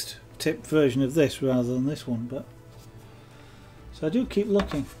fixed tip version of this rather than this one, but so I do keep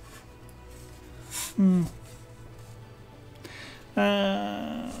looking.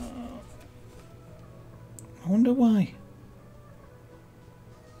 I wonder why.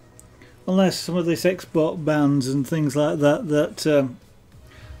 Unless some of this export bans and things like that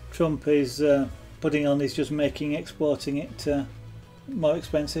Trump is putting on is just making exporting it more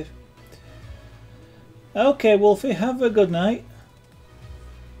expensive. Okay, Wolfie, have a good night.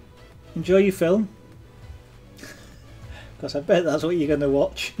 Enjoy your film, because I bet that's what you're going to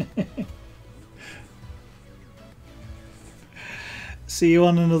watch. See you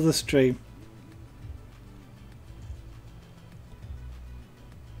on another stream.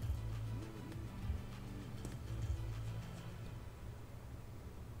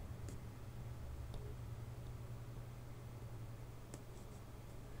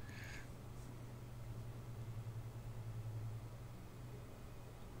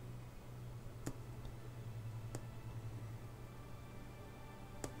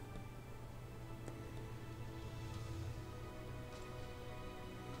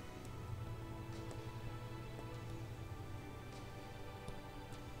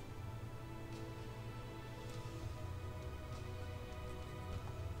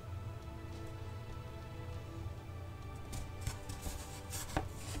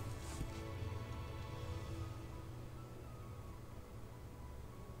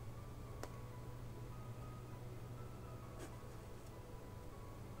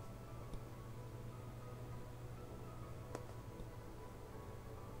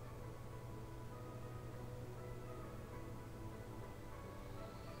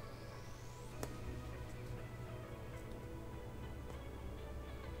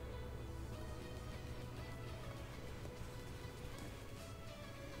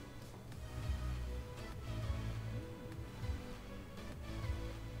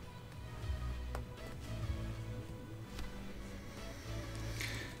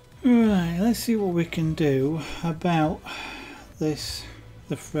 Right, let's see what we can do about the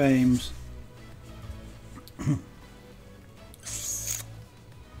frames.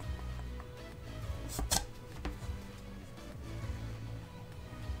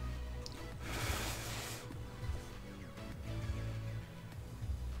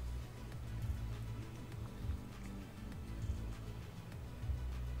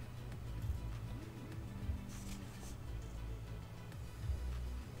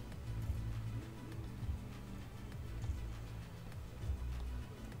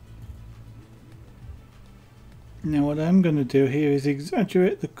 Now what I'm going to do here is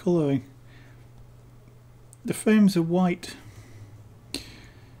exaggerate the colouring. The frames are white,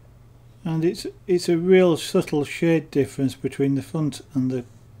 and it's a real subtle shade difference between the front and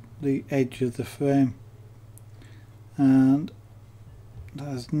the edge of the frame, and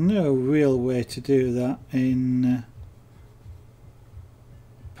there's no real way to do that in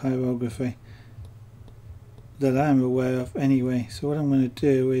Pyrography that I'm aware of anyway. So what I'm going to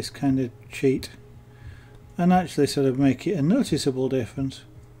do is kind of cheat and actually sort of make it a noticeable difference.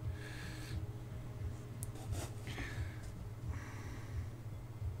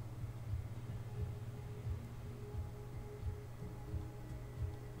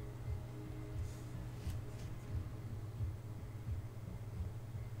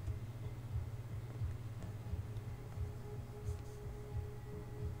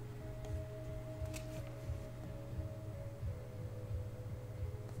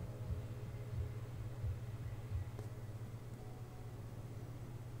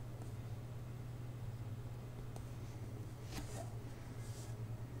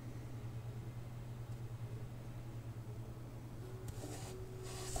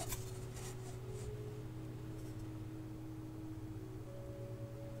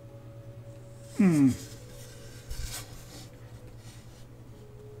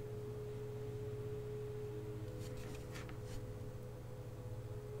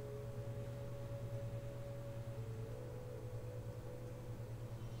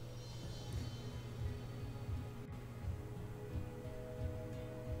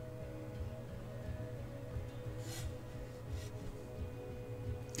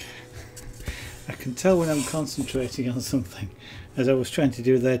 I can tell when I'm concentrating on something, as I was trying to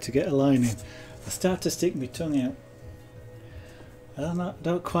do there to get a line in. I start to stick my tongue out. I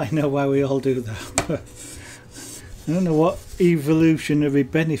don't quite know why we all do that, but I don't know what evolutionary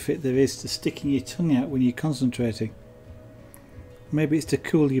benefit there is to sticking your tongue out when you're concentrating. Maybe it's to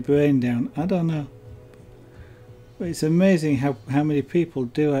cool your brain down, I don't know. But it's amazing how many people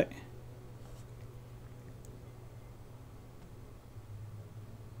do it.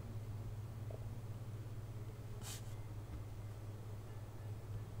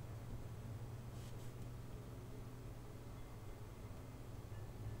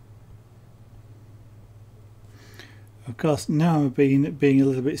 Of course, now I'm being a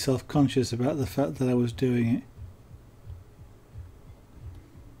little bit self-conscious about the fact that I was doing it.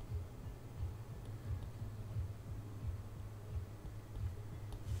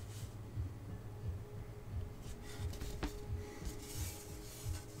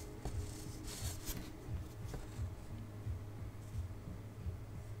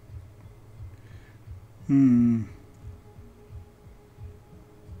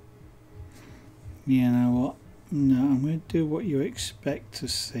 You know what? No, I'm going to do what you expect to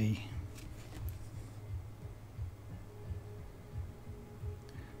see.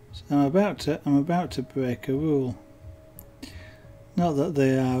 So I'm about to break a rule. Not that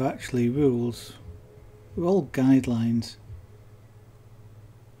they are actually rules. They're all guidelines.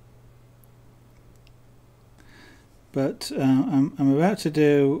 But I'm about to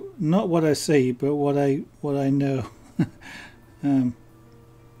do not what I see, but what I know.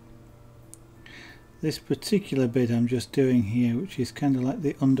 This particular bit I'm just doing here, which is kind of like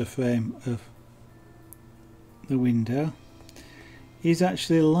the underframe of the window, is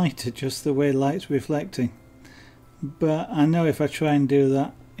actually lighter, just the way light's reflecting. But I know if I try and do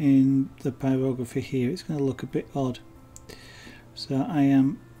that in the pyrography here, it's going to look a bit odd. So I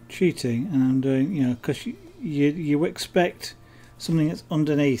am cheating, and I'm doing, you know, because you expect something that's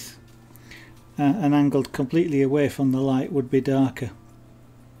underneath and angled completely away from the light would be darker.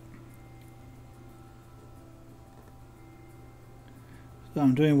 So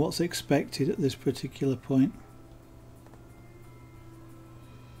I'm doing what's expected at this particular point.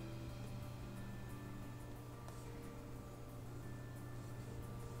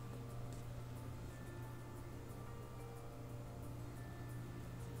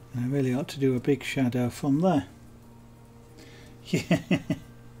 I really ought to do a big shadow from there. Yeah.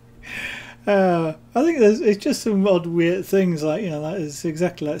 I think it's just some odd weird things, like, you know, like it's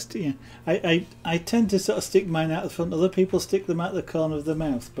exactly like, you know, I tend to sort of stick mine out the front. Other people stick them out the corner of the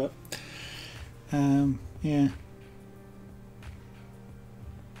mouth, but yeah.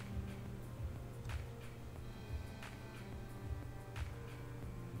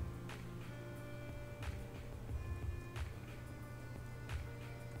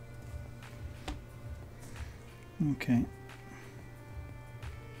 Okay.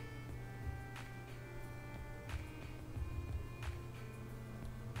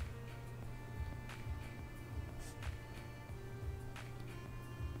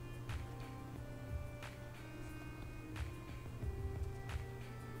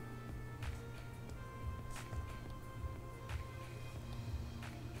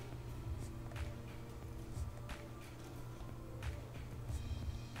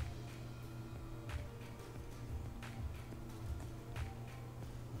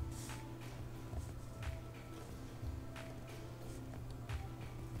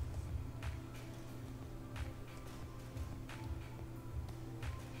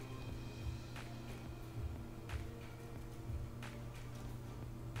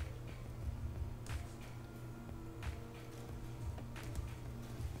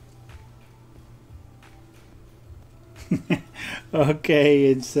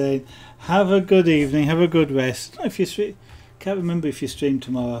 Okay, insane. Have a good evening. Have a good rest. If you can't remember if you stream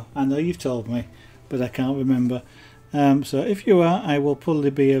tomorrow. I know you've told me, but I can't remember. So if you are, I will probably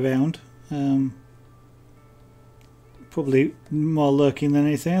be around. Probably more lurking than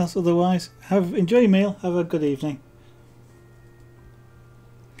anything else. Otherwise, enjoy your meal. Have a good evening.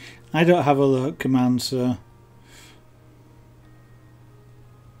 I don't have a lurk command, so.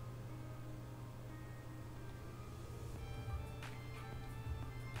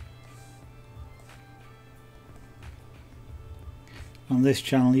 On this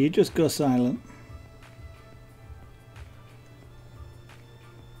channel, you just go silent.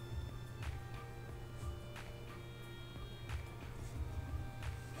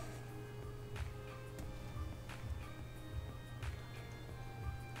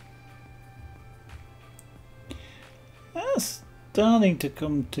 That's starting to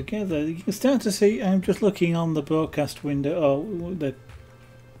come together. You can start to see, I'm just looking on the broadcast window, or the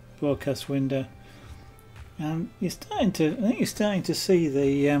broadcast window. And I think you're starting to see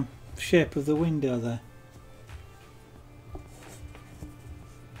the shape of the window there.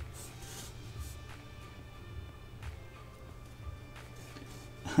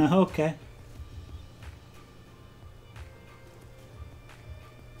 Okay.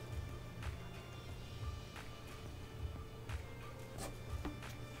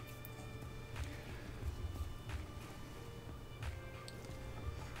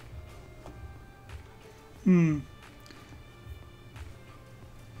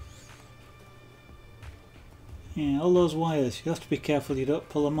 Yeah, all those wires, you have to be careful you don't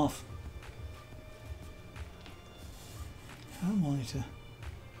pull them off. Heart monitor.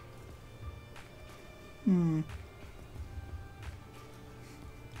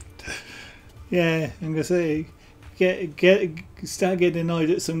 Yeah, I'm gonna say, start getting annoyed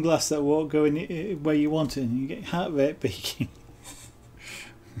at some glass that won't go in where you want it, and you get heart rate peaking.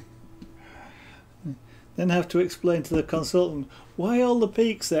 Then have to explain to the consultant why all the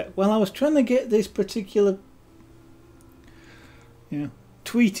peaks there. Well, I was trying to get this particular,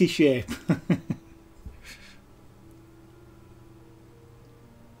 tweety shape.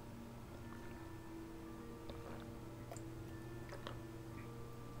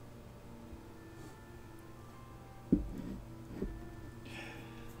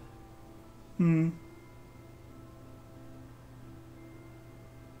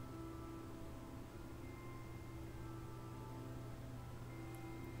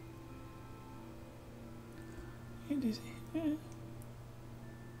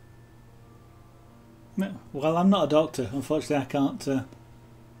 No, well, I'm not a doctor. Unfortunately, I can't.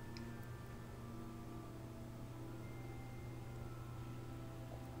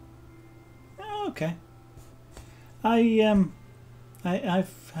 Okay. I've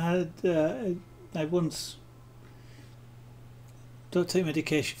had I once don't take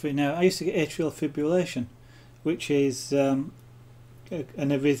medication for it now. I used to get atrial fibrillation, which is an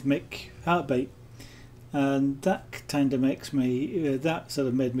arrhythmic heartbeat, and that kind of makes me that sort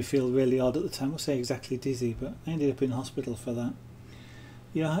of made me feel really odd at the time. I won't say exactly dizzy, but I ended up in hospital for that.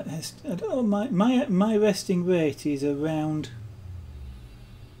 Yeah, I don't know. My resting rate is around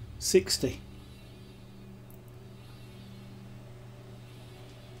 60.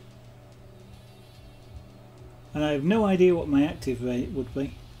 And I have no idea what my active rate would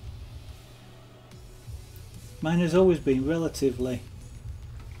be. Mine has always been relatively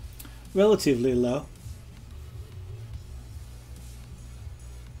low.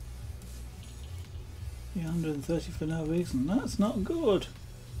 Yeah, 130 for no reason. That's not good.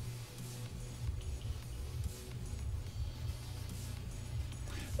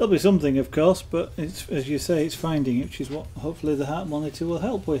 There'll be something, of course, but it's, as you say, it's finding it, which is what hopefully the heart monitor will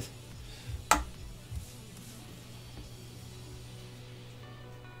help with.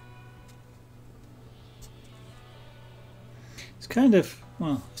 It's kind of,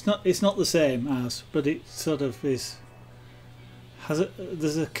 well, it's not the same as, but it sort of is.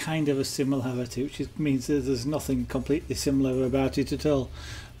 There's a kind of a similarity, which means that there's nothing completely similar about it at all.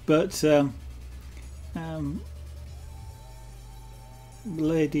 But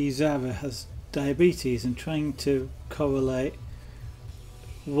Lady Zara has diabetes, and trying to correlate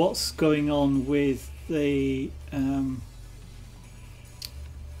what's going on with the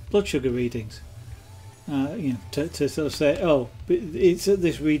blood sugar readings. To sort of say, oh, it's at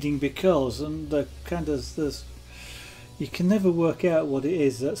this reading because, and the kind of there's. You can never work out what it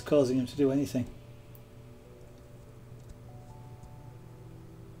is that's causing him to do anything.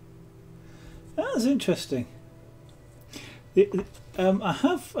 That's interesting. I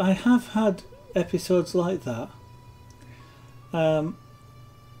have had episodes like that.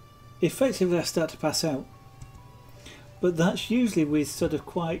 Effectively, I start to pass out, but that's usually with sort of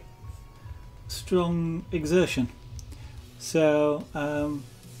quite strong exertion. So I'm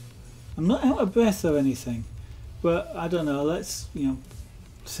not out of breath or anything. But I don't know, let's,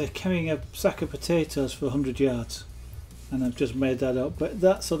 say carrying a sack of potatoes for 100 yards. And I've just made that up. But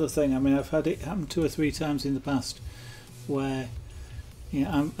that sort of thing, I mean, I've had it happen 2 or 3 times in the past where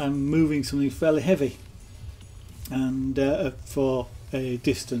I'm moving something fairly heavy and for a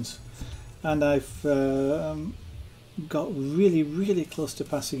distance. And I've got really, really close to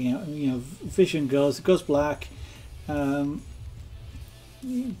passing out. Vision goes black.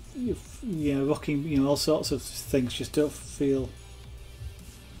 Rocking, all sorts of things just don't feel.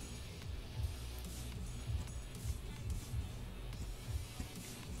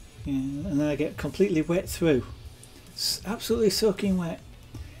 Yeah, and then I get completely wet through, absolutely soaking wet,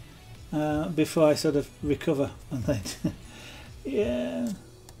 before I sort of recover, and then yeah.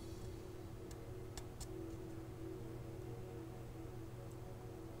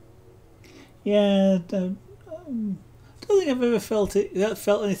 Yeah, I don't think I've ever felt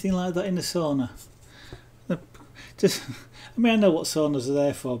anything like that in a sauna. Just, I mean, I know what saunas are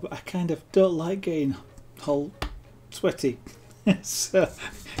there for, but I kind of don't like getting whole sweaty. So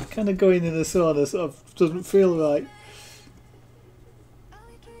kind of going in a sauna sort of doesn't feel right.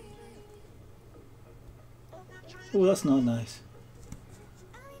 Oh, that's not nice.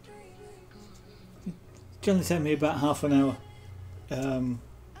 It generally takes me about half an hour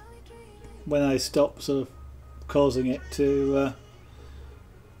when I stop sort of causing it to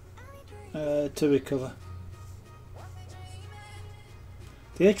recover.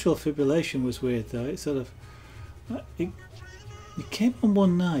 The atrial fibrillation was weird though. It sort of it came on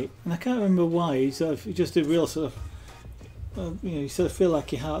one night, and I can't remember why. It just a real sort of you sort of feel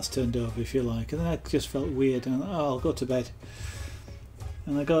like your heart's turned over, if you like, and then I just felt weird, and I'll go to bed.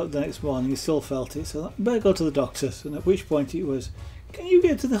 And I got up the next morning, you still felt it, so I better go to the doctors. And at which point it was, can you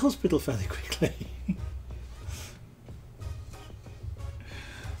get to the hospital fairly quickly?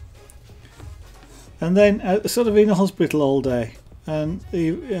 And then I sort of in the hospital all day, and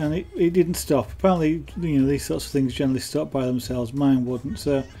it didn't stop. Apparently, these sorts of things generally stop by themselves. Mine wouldn't.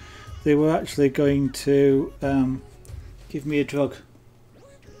 So they were actually going to give me a drug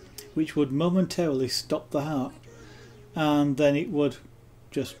which would momentarily stop the heart, and then it would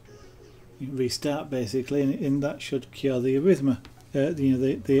just restart basically, and that should cure the arrhythmia,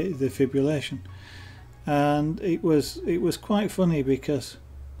 the fibrillation. And it was quite funny because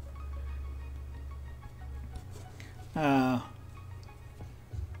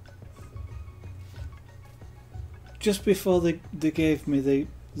just before they gave me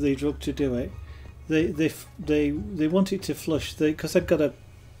the drug to do it, they wanted to flush because I'd got a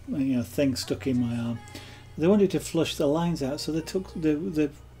thing stuck in my arm. They wanted to flush the lines out, so they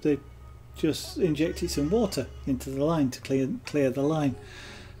just injected some water into the line to clear the line.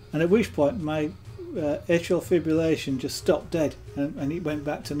 And at which point my atrial fibrillation just stopped dead, and it went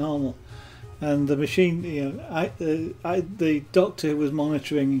back to normal. And the machine, the doctor who was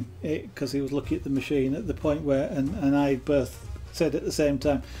monitoring it, because he was looking at the machine at the point where, and I both said at the same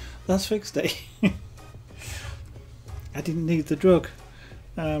time, that's fixed it. I didn't need the drug.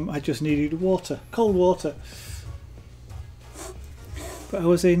 I just needed water, cold water. But I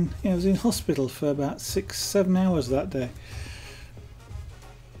was in hospital for about 6-7 hours that day.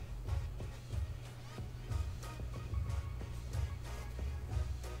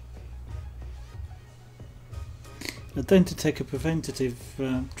 And then to take a preventative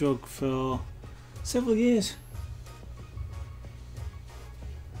drug for several years.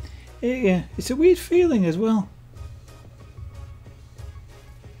 It's a weird feeling as well.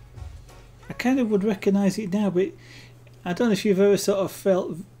 I kind of would recognise it now, but I don't know if you've ever sort of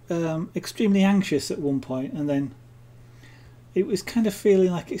felt extremely anxious at one point, and then it was kind of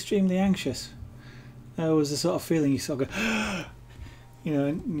feeling like extremely anxious. There was a sort of feeling you sort of go,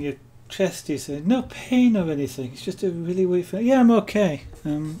 in your chest you say, no pain or anything, it's just a really weird feeling. Yeah, I'm okay.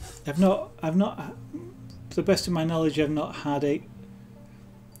 I've not, to the best of my knowledge, I've not had it.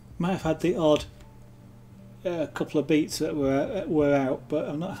 Might have had the odd couple of beats that were out, but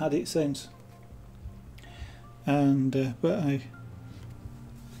I've not had it since. And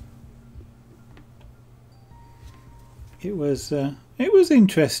it was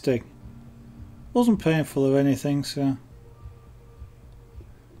interesting. Wasn't painful or anything, so.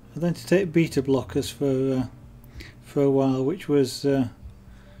 And then to take beta blockers for a while, which was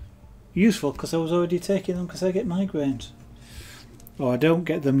useful because I was already taking them because I get migraines. Or I don't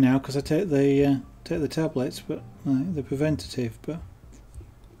get them now because I take the tablets, but the preventative. But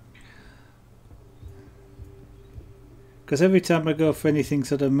because every time I go for anything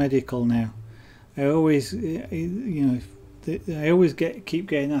sort of medical now, I always I always keep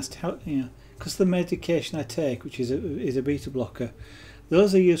getting asked how, because the medication I take, which is a beta blocker,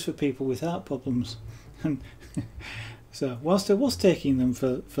 those are used for people with heart problems. And so whilst I was taking them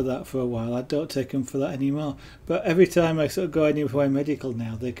for that for a while, I don't take them for that anymore. But every time I sort of go anywhere medical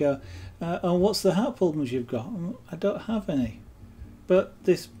now, they go, oh, what's the heart problems you've got? I don't have any. But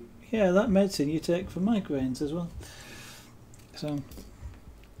that medicine you take for migraines as well. So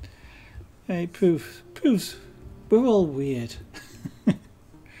it proves we're all weird.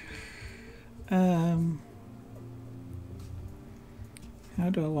 How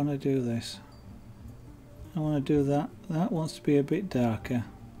do I want to do this? I want to do that. That wants to be a bit darker.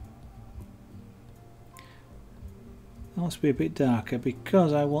 That wants to be a bit darker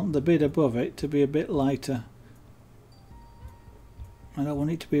because I want the bit above it to be a bit lighter. I don't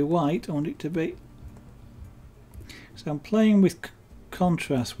want it to be white, I want it to be... So I'm playing with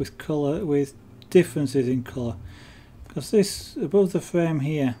contrast, with colour, with differences in colour. Because this, above the frame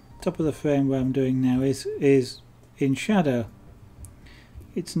here, top of the frame where I'm doing now is in shadow.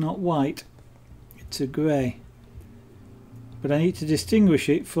 It's not white, it's a grey. But I need to distinguish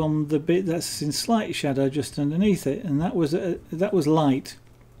it from the bit that's in slight shadow just underneath it, and that was light.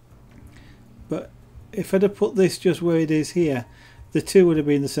 But if I'd have put this just where it is here, the two would have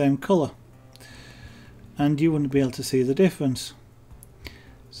been the same colour, and you wouldn't be able to see the difference.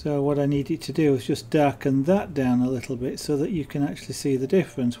 So what I needed to do is just darken that down a little bit so that you can actually see the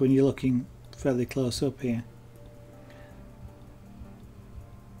difference when you're looking fairly close up here.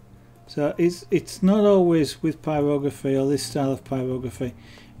 So it's not always with pyrography, or this style of pyrography,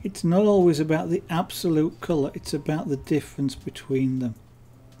 it's not always about the absolute colour, it's about the difference between them.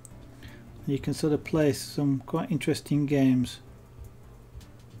 You can sort of play some quite interesting games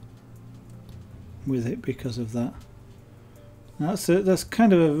with it because of that. That's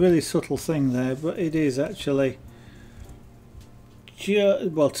kind of a really subtle thing there, but it is actually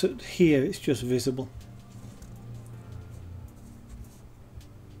well, to here it's just visible.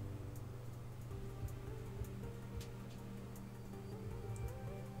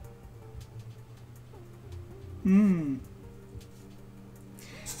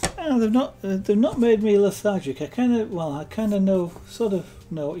 They've not made me lethargic. I kind of sort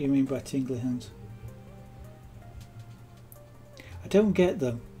of know what you mean by tingly hands. I don't get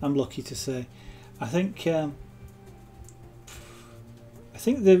them, I'm lucky to say. I think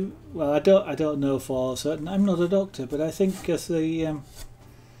they, well, I don't know for certain. I'm not a doctor, but I think as the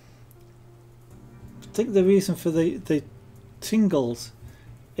reason for the tingles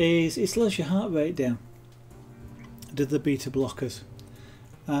is it slows your heart rate down. Do the beta blockers,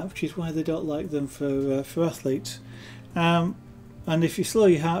 which is why they don't like them for athletes. And if you slow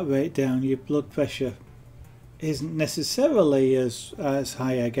your heart rate down, your blood pressure isn't necessarily as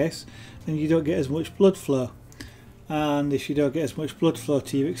high, I guess, and you don't get as much blood flow. And if you don't get as much blood flow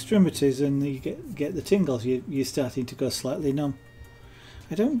to your extremities, and you get the tingles, you're starting to go slightly numb.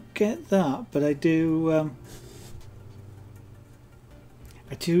 I don't get that, but I do.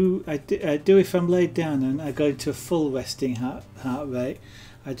 I do if I'm laid down and I go into a full resting heart rate.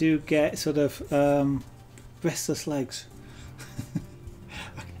 I do get sort of restless legs.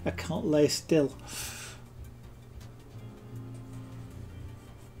 I can't lay still.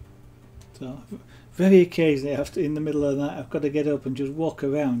 So very occasionally, in the middle of the night, I've got to get up and just walk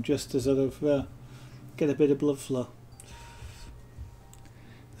around just to sort of get a bit of blood flow.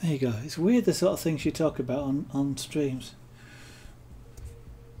 There you go. It's weird the sort of things you talk about on streams.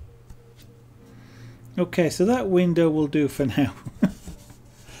 Okay, so that window will do for now.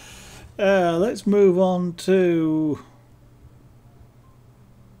 Let's move on to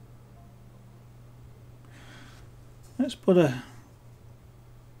let's put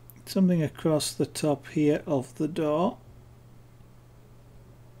something across the top here of the door.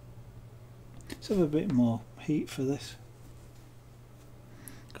 Let's have a bit more heat for this,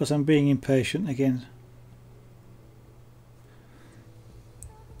 because I'm being impatient again.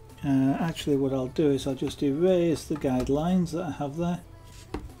 Actually, what I'll do is I'll just erase the guidelines that I have there.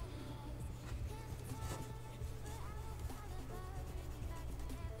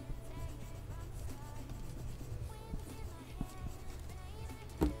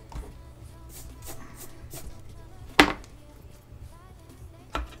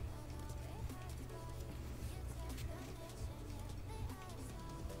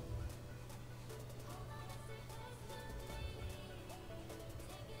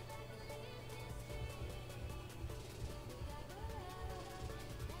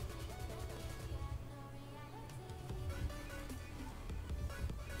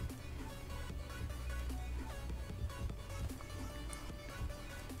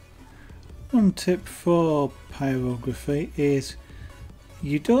 One tip for pyrography is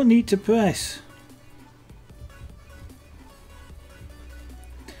you don't need to press.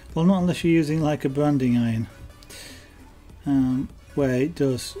 Well, not unless you're using like a branding iron, where it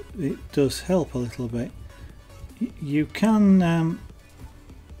does help a little bit. You can.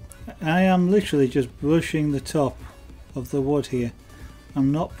 I am literally just brushing the top of the wood here.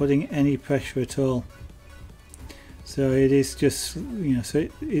 I'm not putting any pressure at all. So it is just, so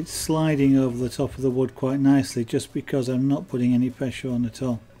it's sliding over the top of the wood quite nicely, just because I'm not putting any pressure on at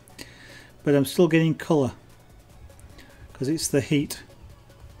all. But I'm still getting colour, because it's the heat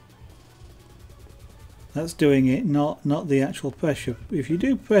that's doing it, not the actual pressure. If you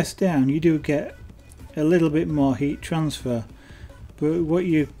do press down, you do get a little bit more heat transfer, but what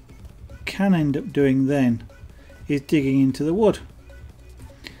you can end up doing then is digging into the wood,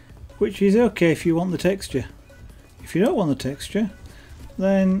 which is okay if you want the texture. If you don't want the texture,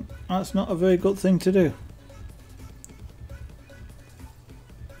 then that's not a very good thing to do.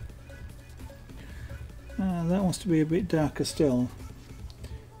 That wants to be a bit darker still.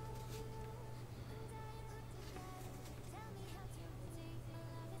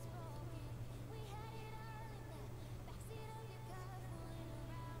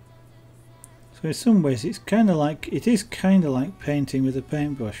 So in some ways it is kind of like painting with a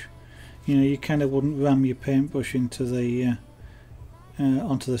paintbrush. You know, you kind of wouldn't ram your paintbrush into the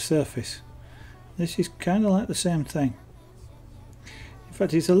onto the surface. This is kind of like the same thing. In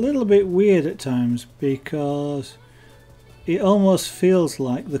fact, it's a little bit weird at times because it almost feels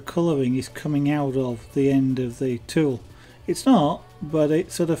like the colouring is coming out of the end of the tool. It's not, but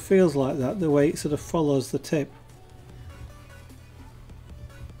it sort of feels like that, the way it sort of follows the tip.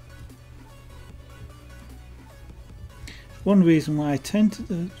 One reason why I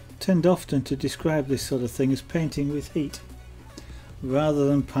tend often to describe this sort of thing as painting with heat rather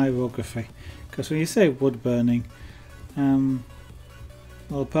than pyrography, because when you say wood burning,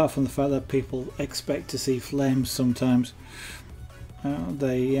 well, apart from the fact that people expect to see flames sometimes,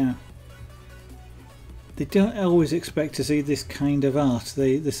 they don't always expect to see this kind of art.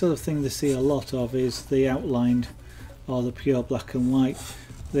 The sort of thing they see a lot of is the outlined or the pure black and white.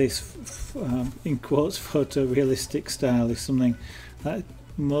 This in quotes photorealistic style is something that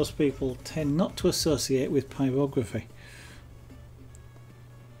most people tend not to associate with pyrography.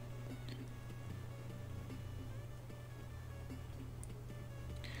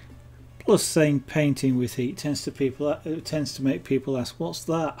 Plus, saying painting with heat tends to make people ask, "What's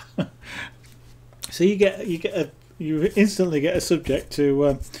that?" So you instantly get a subject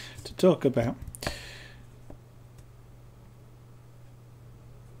to talk about.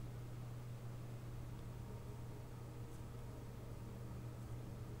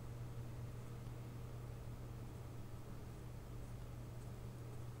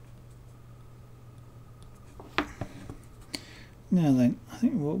 Now then, I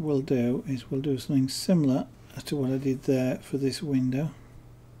think what we'll do is we'll do something similar to what I did there for this window,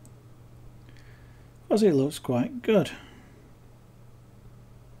 because it looks quite good.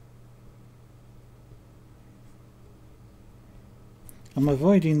 I'm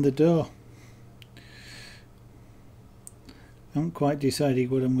avoiding the door. I haven't quite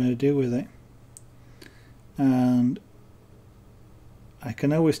decided what I'm going to do with it, and I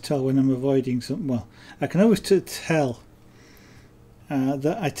can always tell when I'm avoiding something. Well, I can always tell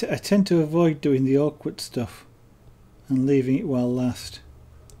that I tend to avoid doing the awkward stuff and leaving it well last,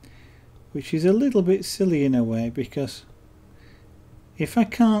 which is a little bit silly in a way, because if I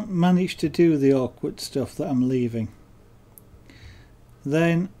can't manage to do the awkward stuff that I'm leaving,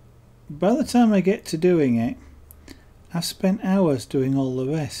 then by the time I get to doing it, I've spent hours doing all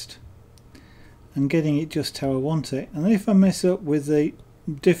the rest and getting it just how I want it. And then if I mess up with the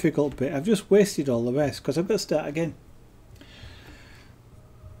difficult bit, I've just wasted all the rest, because I've got to start again.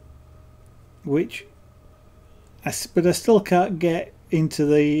 But I still can't get into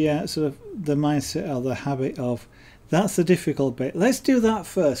the sort of the mindset or the habit of, that's the difficult bit, let's do that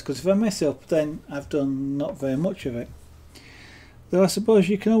first, because if I mess up then I've done not very much of it. Though I suppose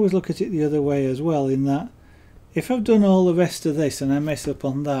you can always look at it the other way as well, in that if I've done all the rest of this and I mess up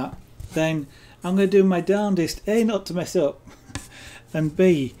on that, then I'm going to do my darndest, A, not to mess up, and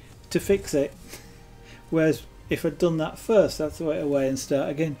B, to fix it. Whereas if I'd done that first, I'd throw it away and start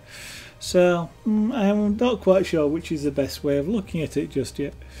again. So I'm not quite sure which is the best way of looking at it just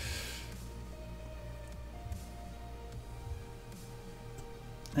yet.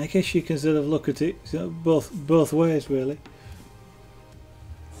 I guess you can sort of look at it sort of both ways, really.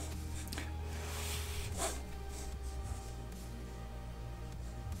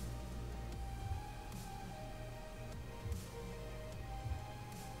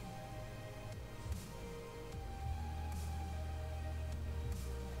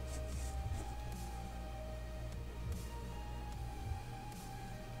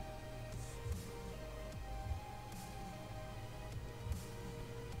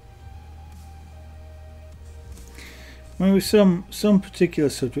 With some particular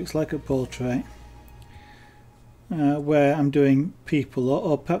subjects, like a portrait, where I'm doing people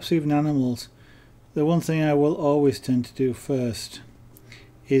or perhaps even animals, the one thing I will always tend to do first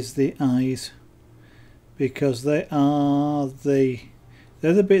is the eyes, because they're the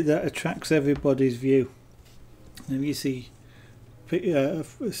bit that attracts everybody's view. And if you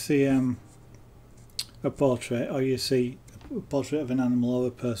see a portrait, or you see a portrait of an animal or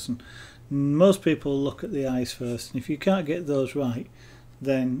a person, most people look at the eyes first, and if you can't get those right,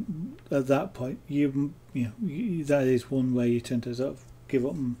 then at that point that is one way you tend to sort of give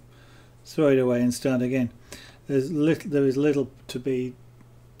up and throw it away and start again. There is little to be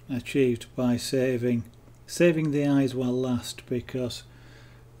achieved by saving the eyes well last, because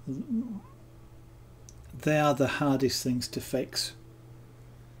they are the hardest things to fix.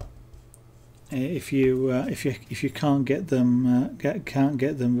 If you can't get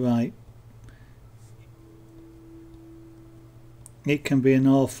them right, it can be an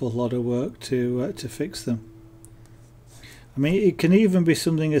awful lot of work to fix them. I mean, it can even be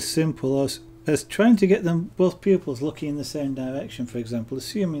something as simple as trying to get them both pupils looking in the same direction, for example,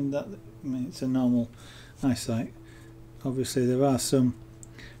 assuming that, I mean, it's a normal eyesight. Obviously there are some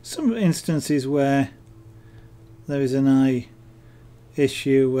instances where there is an eye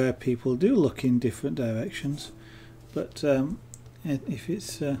issue where people do look in different directions, but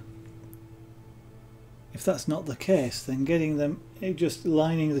if that's not the case, then getting them, just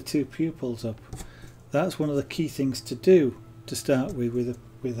lining the two pupils up, that's one of the key things to do to start with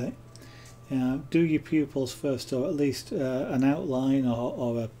it. Do your pupils first, or at least an outline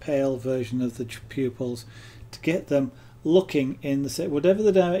or a pale version of the pupils, to get them looking in the same, whatever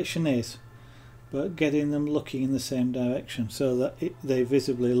the direction is, but getting them looking in the same direction so that they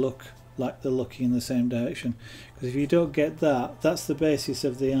visibly look like they're looking in the same direction. Because if you don't get that, that's the basis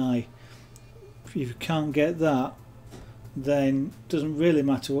of the eye. If you can't get that, then it doesn't really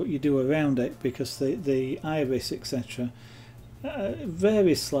matter what you do around it, because the iris, etc.,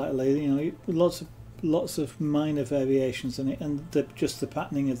 varies slightly. You know, lots of minor variations in it, and just the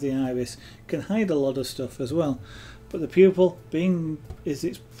patterning of the iris can hide a lot of stuff as well. But the pupil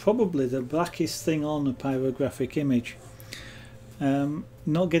it's probably the blackest thing on a pyrographic image.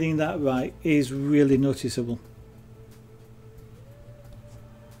 Not getting that right is really noticeable.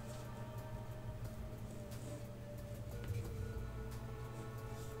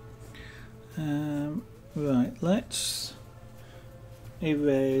 Right, let's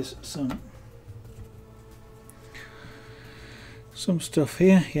erase some stuff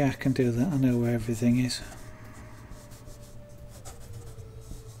here. Yeah, I can do that. I know where everything is.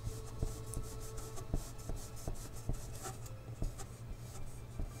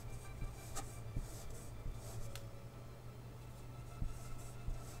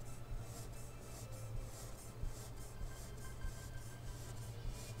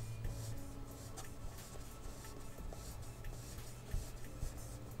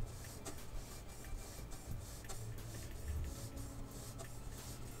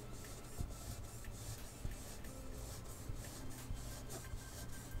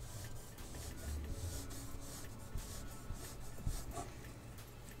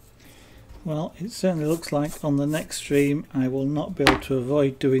 Well, it certainly looks like on the next stream I will not be able to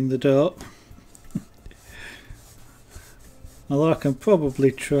avoid doing the door. Although I can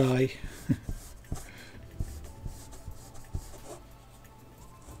probably try.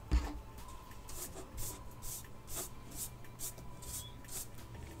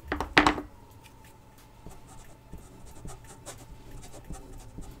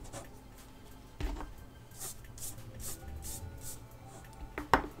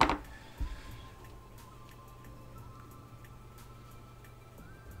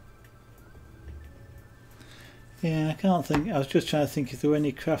 Yeah, I can't think. I was just trying to think if there were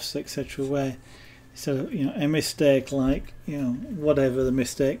any crafts, etc., where, so a mistake, like whatever the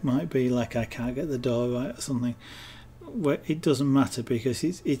mistake might be, like I can't get the door right or something, where it doesn't matter because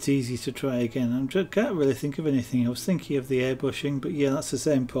it's easy to try again. I can't really think of anything. I was thinking of the airbrushing, but yeah, that's the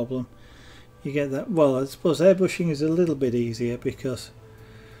same problem. You get that. Well, I suppose airbrushing is a little bit easier because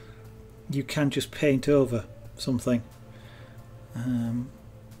you can just paint over something.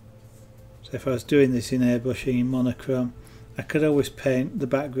 So if I was doing this in airbrushing in monochrome, I could always paint the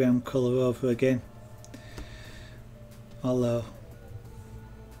background colour over again. Although,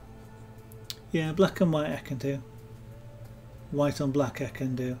 yeah, black and white I can do. White on black I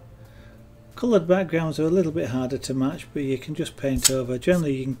can do. Coloured backgrounds are a little bit harder to match, but you can just paint over.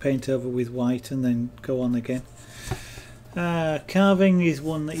 Generally you can paint over with white and then go on again. Carving is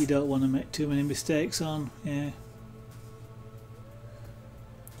one that you don't want to make too many mistakes on. Yeah.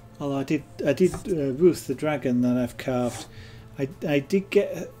 Although I did Ruth the dragon that I've carved. I did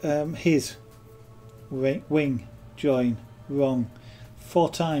get his wing join wrong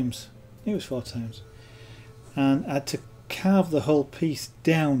 4 times. I think it was 4 times, and I had to carve the whole piece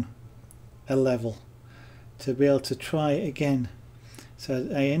down a level to be able to try it again. So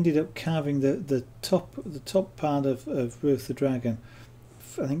I ended up carving the top part of Ruth the dragon.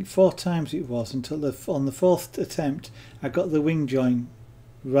 I think 4 times it was, until on the 4th attempt I got the wing join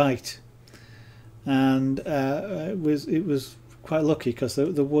right, and it was quite lucky because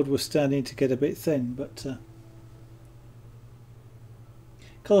the wood was starting to get a bit thin. But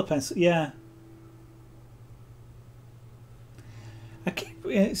colour pencil, yeah, I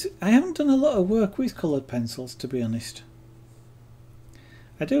haven't done a lot of work with coloured pencils, to be honest.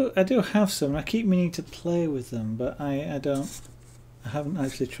 I do have some. I keep meaning to play with them, but I haven't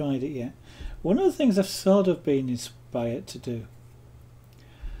actually tried it yet. One of the things I've sort of been inspired to do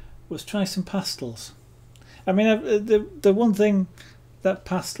was try some pastels. I mean, the one thing that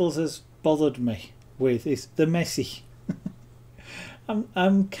pastels has bothered me with is the messy.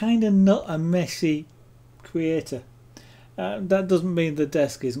 I'm kind of not a messy creator. That doesn't mean the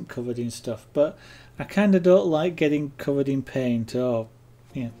desk isn't covered in stuff, but I kind of don't like getting covered in paint or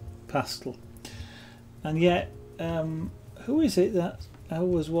pastel. And yet, who is it that I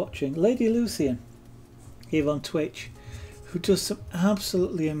was watching? Lady Lucian here on Twitch, who does some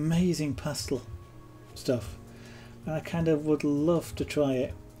absolutely amazing pastel stuff, and I kind of would love to try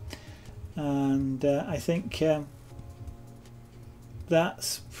it. And I think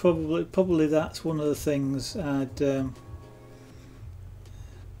that's probably that's one of the things I do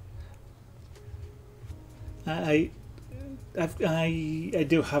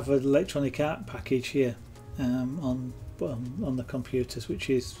have an electronic art package here on the computers, which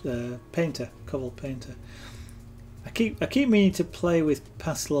is Painter, Cobble Painter. I keep meaning to play with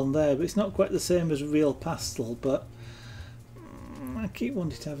pastel on there, but it's not quite the same as real pastel. But I keep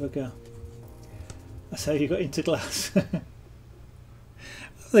wanting to have a go. That's how you got into glass. I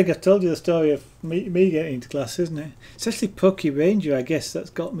think I've told you the story of me getting into glass, isn't it? It's actually Pokey Ranger, I guess, that's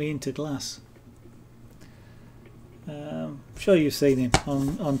got me into glass. I'm sure you've seen him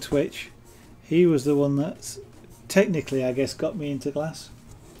on Twitch. He was the one that's technically, I guess, got me into glass.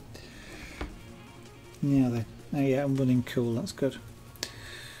 Yeah, then. Oh, yeah, I'm running cool. That's good.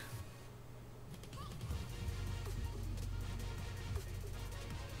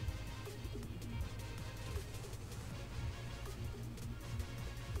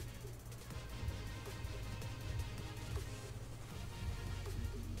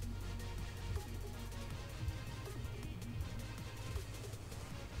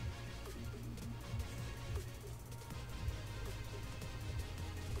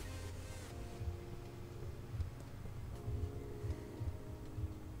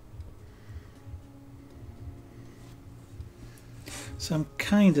 So I'm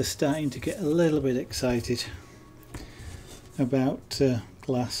kind of starting to get a little bit excited about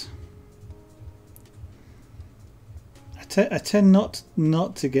glass. I tend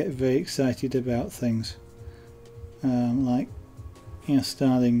not to get very excited about things like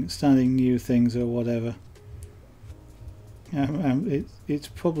starting new things or whatever. It's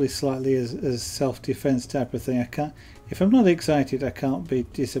probably slightly as self-defense type of thing. I can't, if I'm not excited, I can't be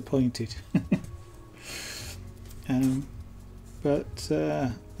disappointed. But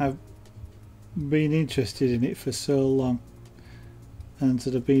I've been interested in it for so long, and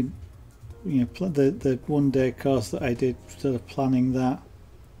sort of been, the one-day course that I did, sort of planning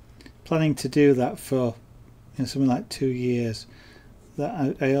to do that for something like 2 years.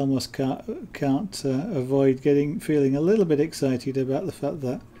 That I almost can't avoid feeling a little bit excited about the fact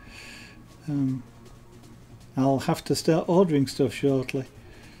that I'll have to start ordering stuff shortly.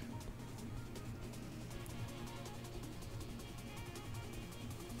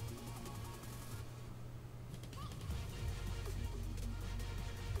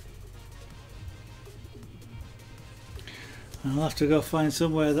 I'll have to go find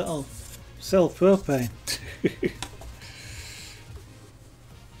somewhere that'll sell propane.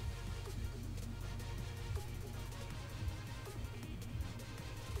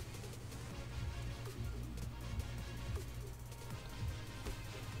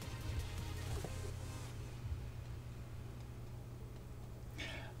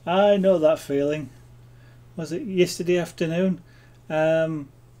 I know that feeling. Was it yesterday afternoon?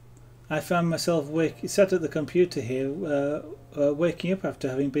 I found myself sat at the computer here, waking up after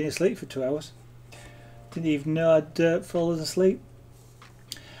having been asleep for 2 hours. Didn't even know I'd fallen asleep.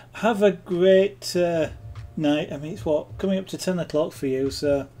 Have a great night. I mean, it's coming up to 10 o'clock for you,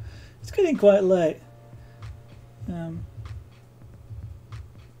 so it's getting quite late.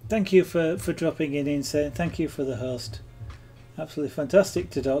 Thank you for dropping in saying thank you for the host. Absolutely fantastic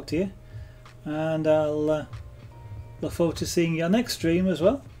to talk to you, and I'll look forward to seeing your next stream as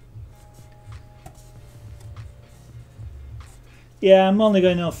well. Yeah, I'm only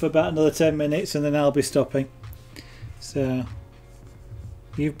going on for about another 10 minutes and then I'll be stopping. So,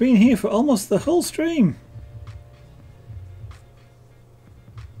 you've been here for almost the whole stream.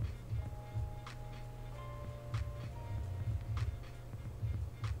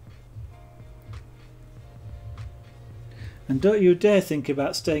 And don't you dare think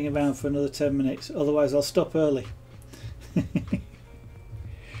about staying around for another 10 minutes, otherwise I'll stop early.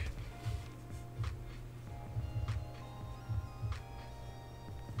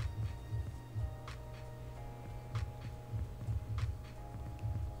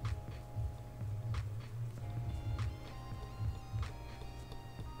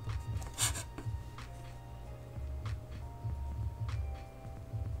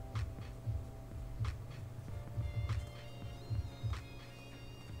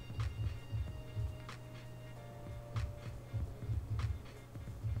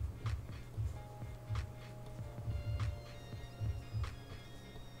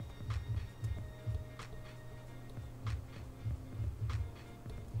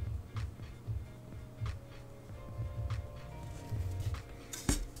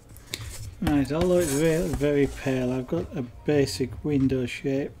 Right, although it's very pale, I've got a basic window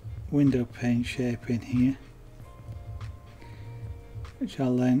pane shape in here, which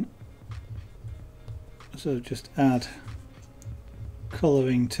I'll then sort of just add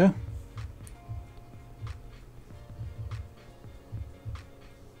colouring to.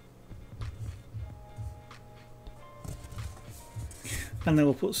 And then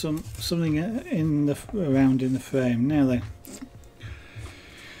we'll put something around in the frame. Now then,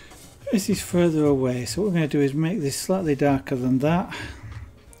 this is further away, so what we're going to do is make this slightly darker than that.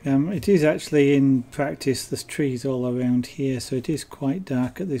 It is actually, in practice, there's trees all around here, so it is quite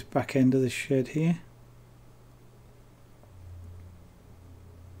dark at this back end of the shed here.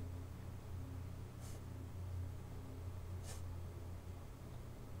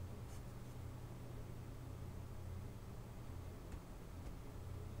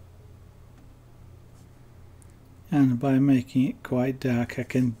 And by making it quite dark, I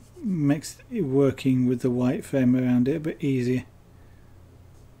can make it working with the white frame around it a bit easier.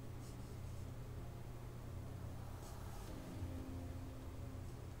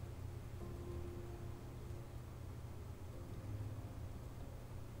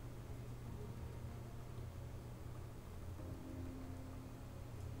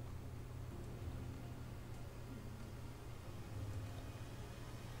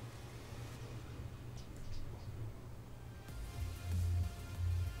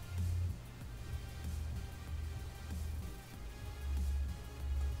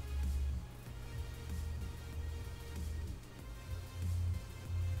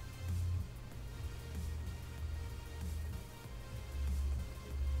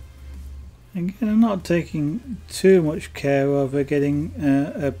 Again, I'm not taking too much care over getting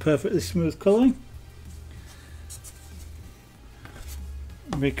a perfectly smooth colouring,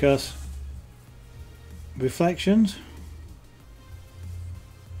 because reflections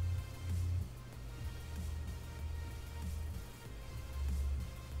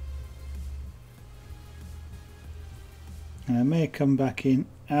and I may come back in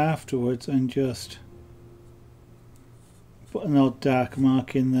afterwards and just put an odd dark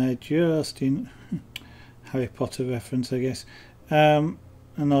mark in there, just in Harry Potter reference, I guess. An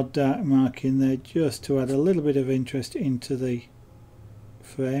odd dark mark in there just to add a little bit of interest into the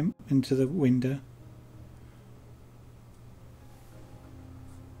frame, into the window.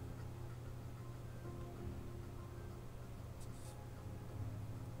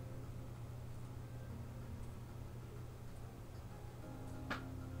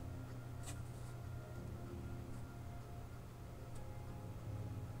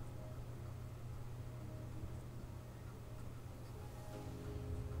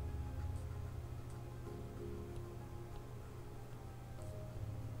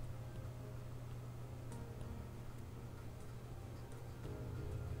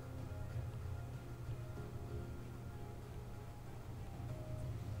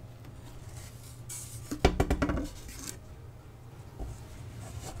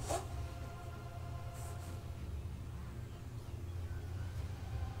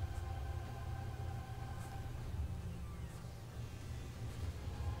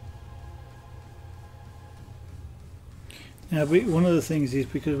 Now, one of the things is,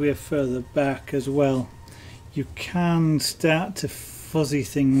 because we are further back as well, you can start to fuzzy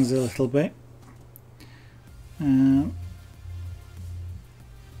things a little bit,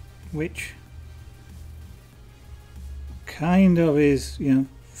 which kind of is, you know,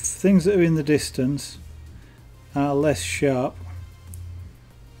 things that are in the distance are less sharp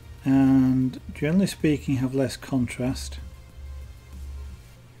and generally speaking have less contrast.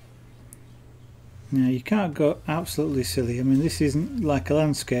 Now, you can't go absolutely silly. I mean, this isn't like a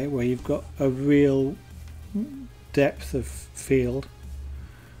landscape where you've got a real depth of field,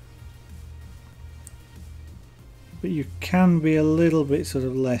 but you can be a little bit sort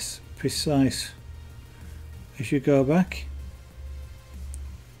of less precise as you go back.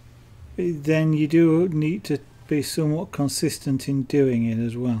 Then you do need to be somewhat consistent in doing it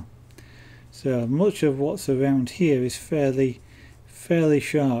as well. So much of what's around here is fairly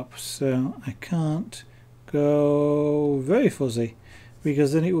sharp, so I can't go very fuzzy,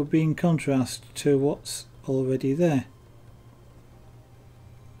 because then it would be in contrast to what's already there.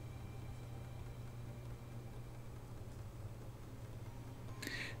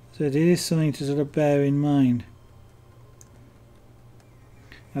 So it is something to sort of bear in mind.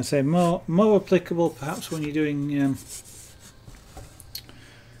 I say more applicable perhaps when you're doing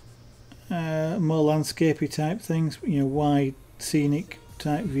more landscapey type things, you know, wide scenic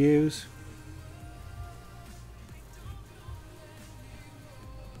type views.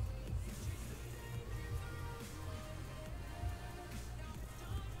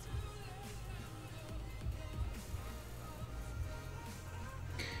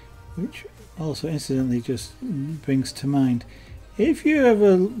 which also incidentally just brings to mind, if you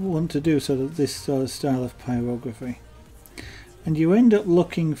ever want to do sort of this sort of style of pyrography and you end up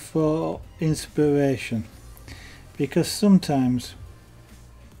looking for inspiration, because sometimes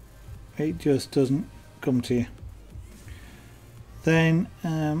it just doesn't come to you, then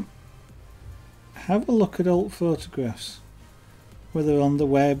have a look at old photographs, whether on the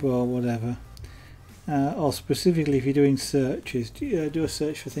web or whatever, or specifically if you're doing searches, do a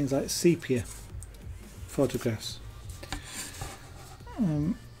search for things like sepia photographs,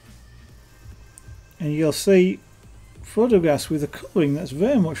 and you'll see photographs with a colouring that's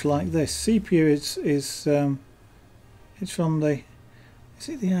very much like this. Sepia is it's from the, is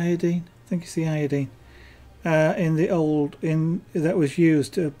it the iodine? I think it's the iodine in the old, that was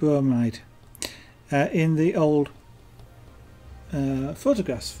used bromide in the old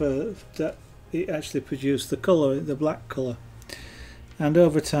photographs for that. It actually produced the colour, the black colour, and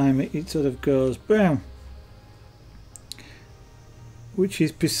over time it sort of goes brown, which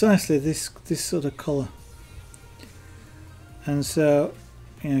is precisely this sort of colour. And so,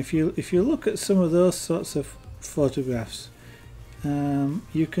 you know, if you look at some of those sorts of photographs,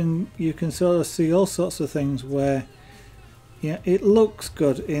 you can sort of see all sorts of things where, yeah, it looks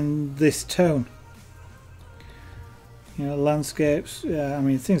good in this tone. You know, landscapes, I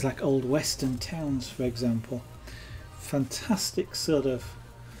mean things like old western towns, for example, fantastic sort of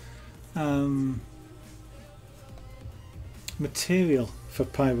material for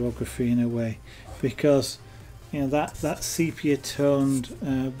pyrography in a way, because you know that sepia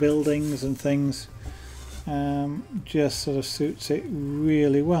toned buildings and things just sort of suits it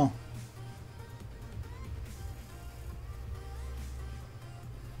really well.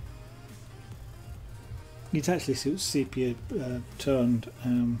 It actually suits sepia toned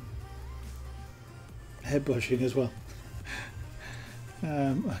airbrushing as well,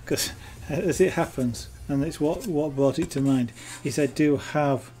 because as it happens, and it's what brought it to mind, is I do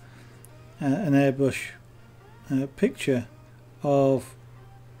have an airbrush picture of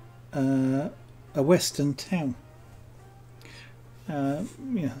a western town,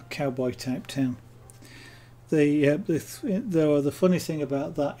 you know, cowboy type town. The funny thing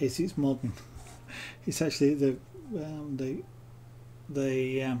about that is it's modern. It's actually the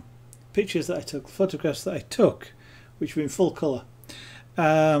pictures that I took, photographs that I took, which were in full colour,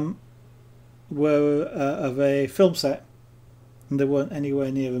 were of a film set, and they weren't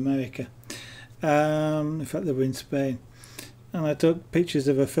anywhere near America. In fact, they were in Spain, and I took pictures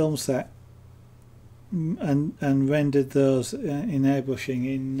of a film set and rendered those in airbrushing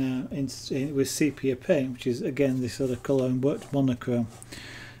in with sepia paint, which is again this sort of colour, and worked monochrome.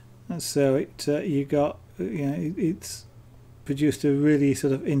 And so you got, you know, it's produced a really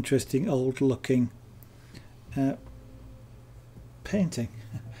sort of interesting old looking painting.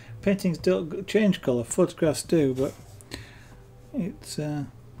 Paintings don't change colour, photographs do, but it's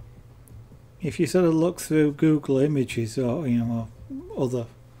if you sort of look through Google Images or, you know, or other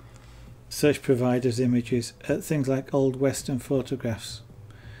search providers' images at things like old western photographs,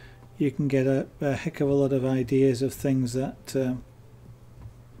 you can get a heck of a lot of ideas of things that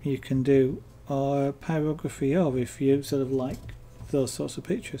you can do or pyrography of, if you sort of like those sorts of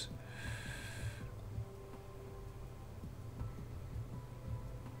pictures.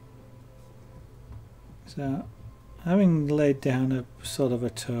 So, having laid down a sort of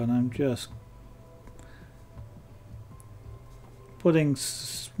a tone, I'm just putting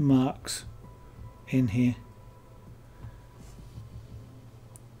marks in here.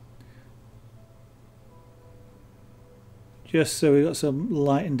 Just so we've got some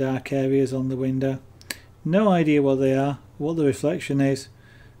light and dark areas on the window. No idea what they are, what the reflection is,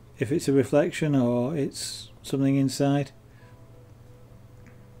 if it's a reflection or it's something inside.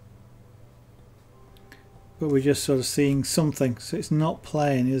 But we're just sort of seeing something, so it's not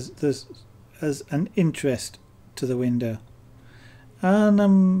plain, there's an interest to the window. And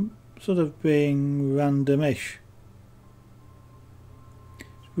I'm sort of being random-ish. It's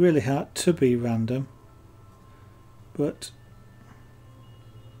really hard to be random, but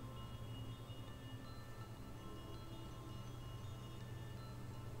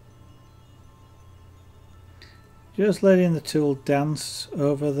just letting the tool dance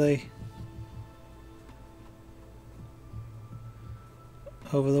over the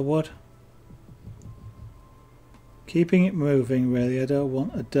wood, keeping it moving really. I don't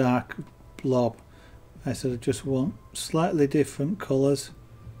want a dark blob, I sort of just want slightly different colours.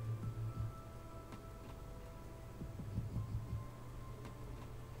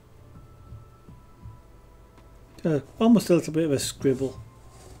 Almost a little bit of a scribble.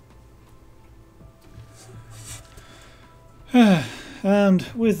 And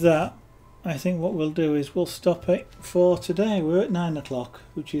with that, I think what we'll do is we'll stop it for today. We're at 9 o'clock,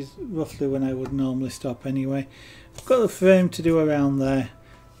 which is roughly when I would normally stop anyway. I've got the frame to do around there.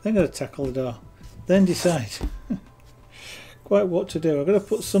 Then I've got to tackle the door. Then decide quite what to do. I've got to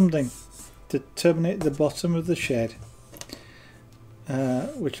put something to terminate the bottom of the shed,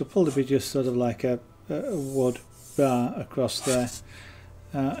 which will probably be just sort of like a wood bar across there.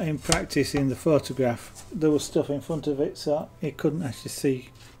 In practice, in the photograph, there was stuff in front of it, so you couldn't actually see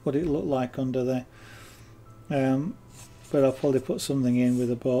what it looked like under there. But I'll probably put something in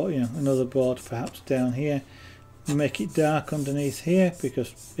with a board, another board perhaps down here, and make it dark underneath here,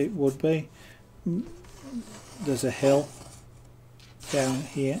 because it would be. There's a hill down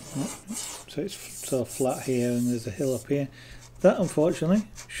here, so it's sort of flat here, and there's a hill up here. That unfortunately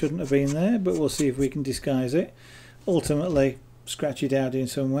shouldn't have been there, but we'll see if we can disguise it. Ultimately, scratch it out in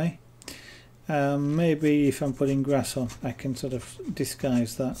some way. Maybe if I'm putting grass on, I can sort of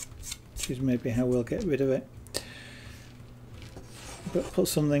disguise that, which is maybe how we'll get rid of it. But put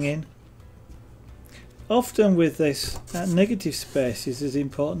something in. Often with this, negative space is as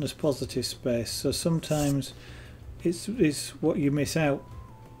important as positive space, so sometimes it's what you miss out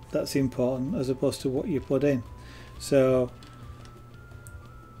that's important as opposed to what you put in. So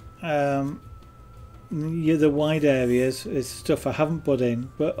the wide areas is stuff I haven't put in,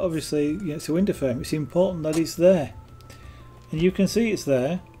 but obviously it's a window frame. It's important that it's there, and you can see it's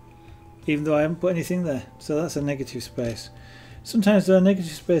there even though I haven't put anything there, so that's a negative space. Sometimes the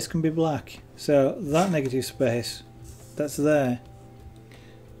negative space can be black, so that negative space that's there,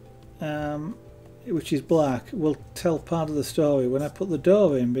 which is black, will tell part of the story when I put the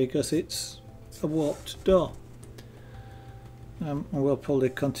door in, because it's a warped door. And we'll probably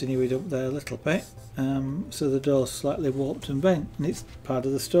continue it up there a little bit, so the door's slightly warped and bent, and it's part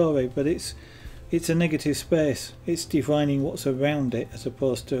of the story, but it's a negative space. It's defining what's around it as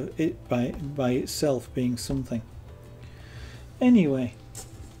opposed to it by itself being something. Anyway,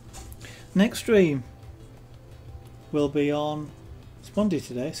 next stream will be on, it's Monday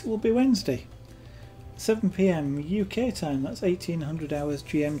today, so it will be Wednesday, 7 PM UK time, that's 1800 hours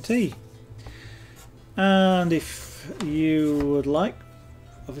GMT. And if you would like,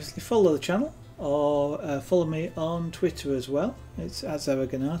 obviously follow the channel, or follow me on Twitter as well. It's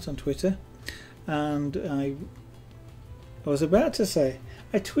 @Zaraganart on Twitter. And I was about to say,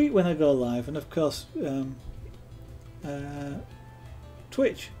 I tweet when I go live, and of course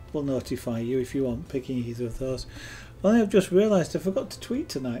Twitch will notify you if you want, picking either of those. Only I've just realised I forgot to tweet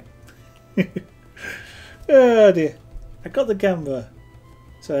tonight. Oh dear. I got the camera,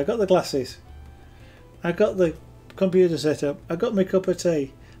 so I got the glasses, I got the computer set up, I got my cup of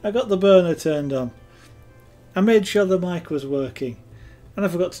tea, I got the burner turned on, I made sure the mic was working, and I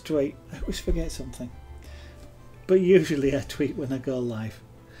forgot to tweet. I always forget something, but usually I tweet when I go live.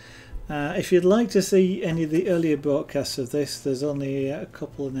 If you'd like to see any of the earlier broadcasts of this, there's only a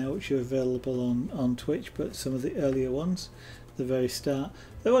couple now which are available on Twitch, but some of the earlier ones, the very start,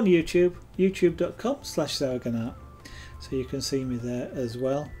 they're on YouTube, youtube.com/Zaraganart, so you can see me there as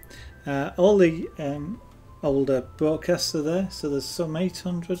well. All the older broadcasts are there, so there's some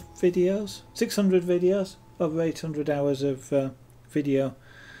 800 videos, 600 videos, over 800 hours of video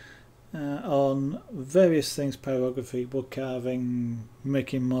on various things: pyrography, wood carving,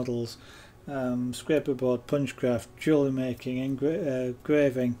 making models, scraper board, punchcraft, jewellery making,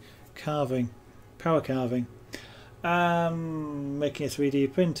 engraving, carving, power carving, making a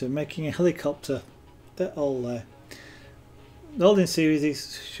 3D printer, making a helicopter. They're all there. All in series.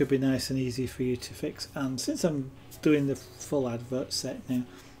 These should be nice and easy for you to fix, and since I'm doing the full advert set now,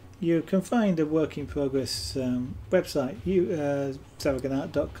 you can find a work in progress website,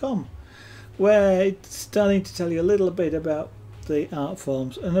 Zaraganart.com, where it's starting to tell you a little bit about the art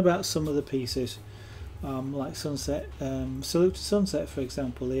forms and about some of the pieces, like Sunset, Salute to Sunset, for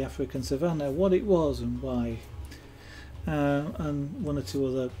example, the African Savannah, what it was and why, and one or two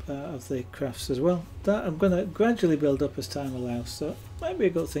other of the crafts as well. That I'm going to gradually build up as time allows, so it might be a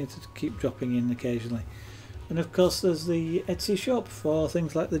good thing to keep dropping in occasionally. And of course there's the Etsy shop for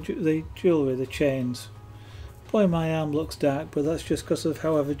things like the jewellery, the chains. Boy, my arm looks dark, but that's just because of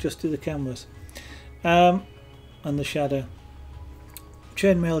how I've adjusted the cameras. And the shadow.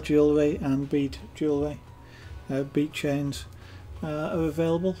 Chainmail jewellery and bead jewellery, bead chains are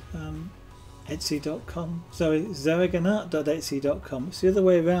available. Etsy.com. Sorry, Zaraganart.etsy.com. It's the other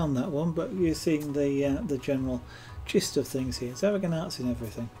way around, that one, but you're seeing the general gist of things here. Zaraganart's in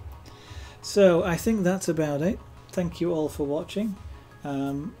everything. So I think that's about it. Thank you all for watching.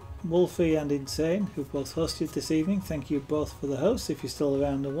 Wolfie and Insane, who both hosted this evening, thank you both for the hosts. If you're still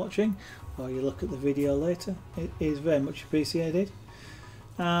around and watching, or you look at the video later, it is very much appreciated.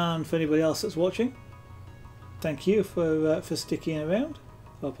 And for anybody else that's watching, thank you for sticking around.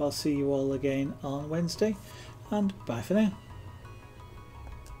 Hope I'll see you all again on Wednesday, and bye for now.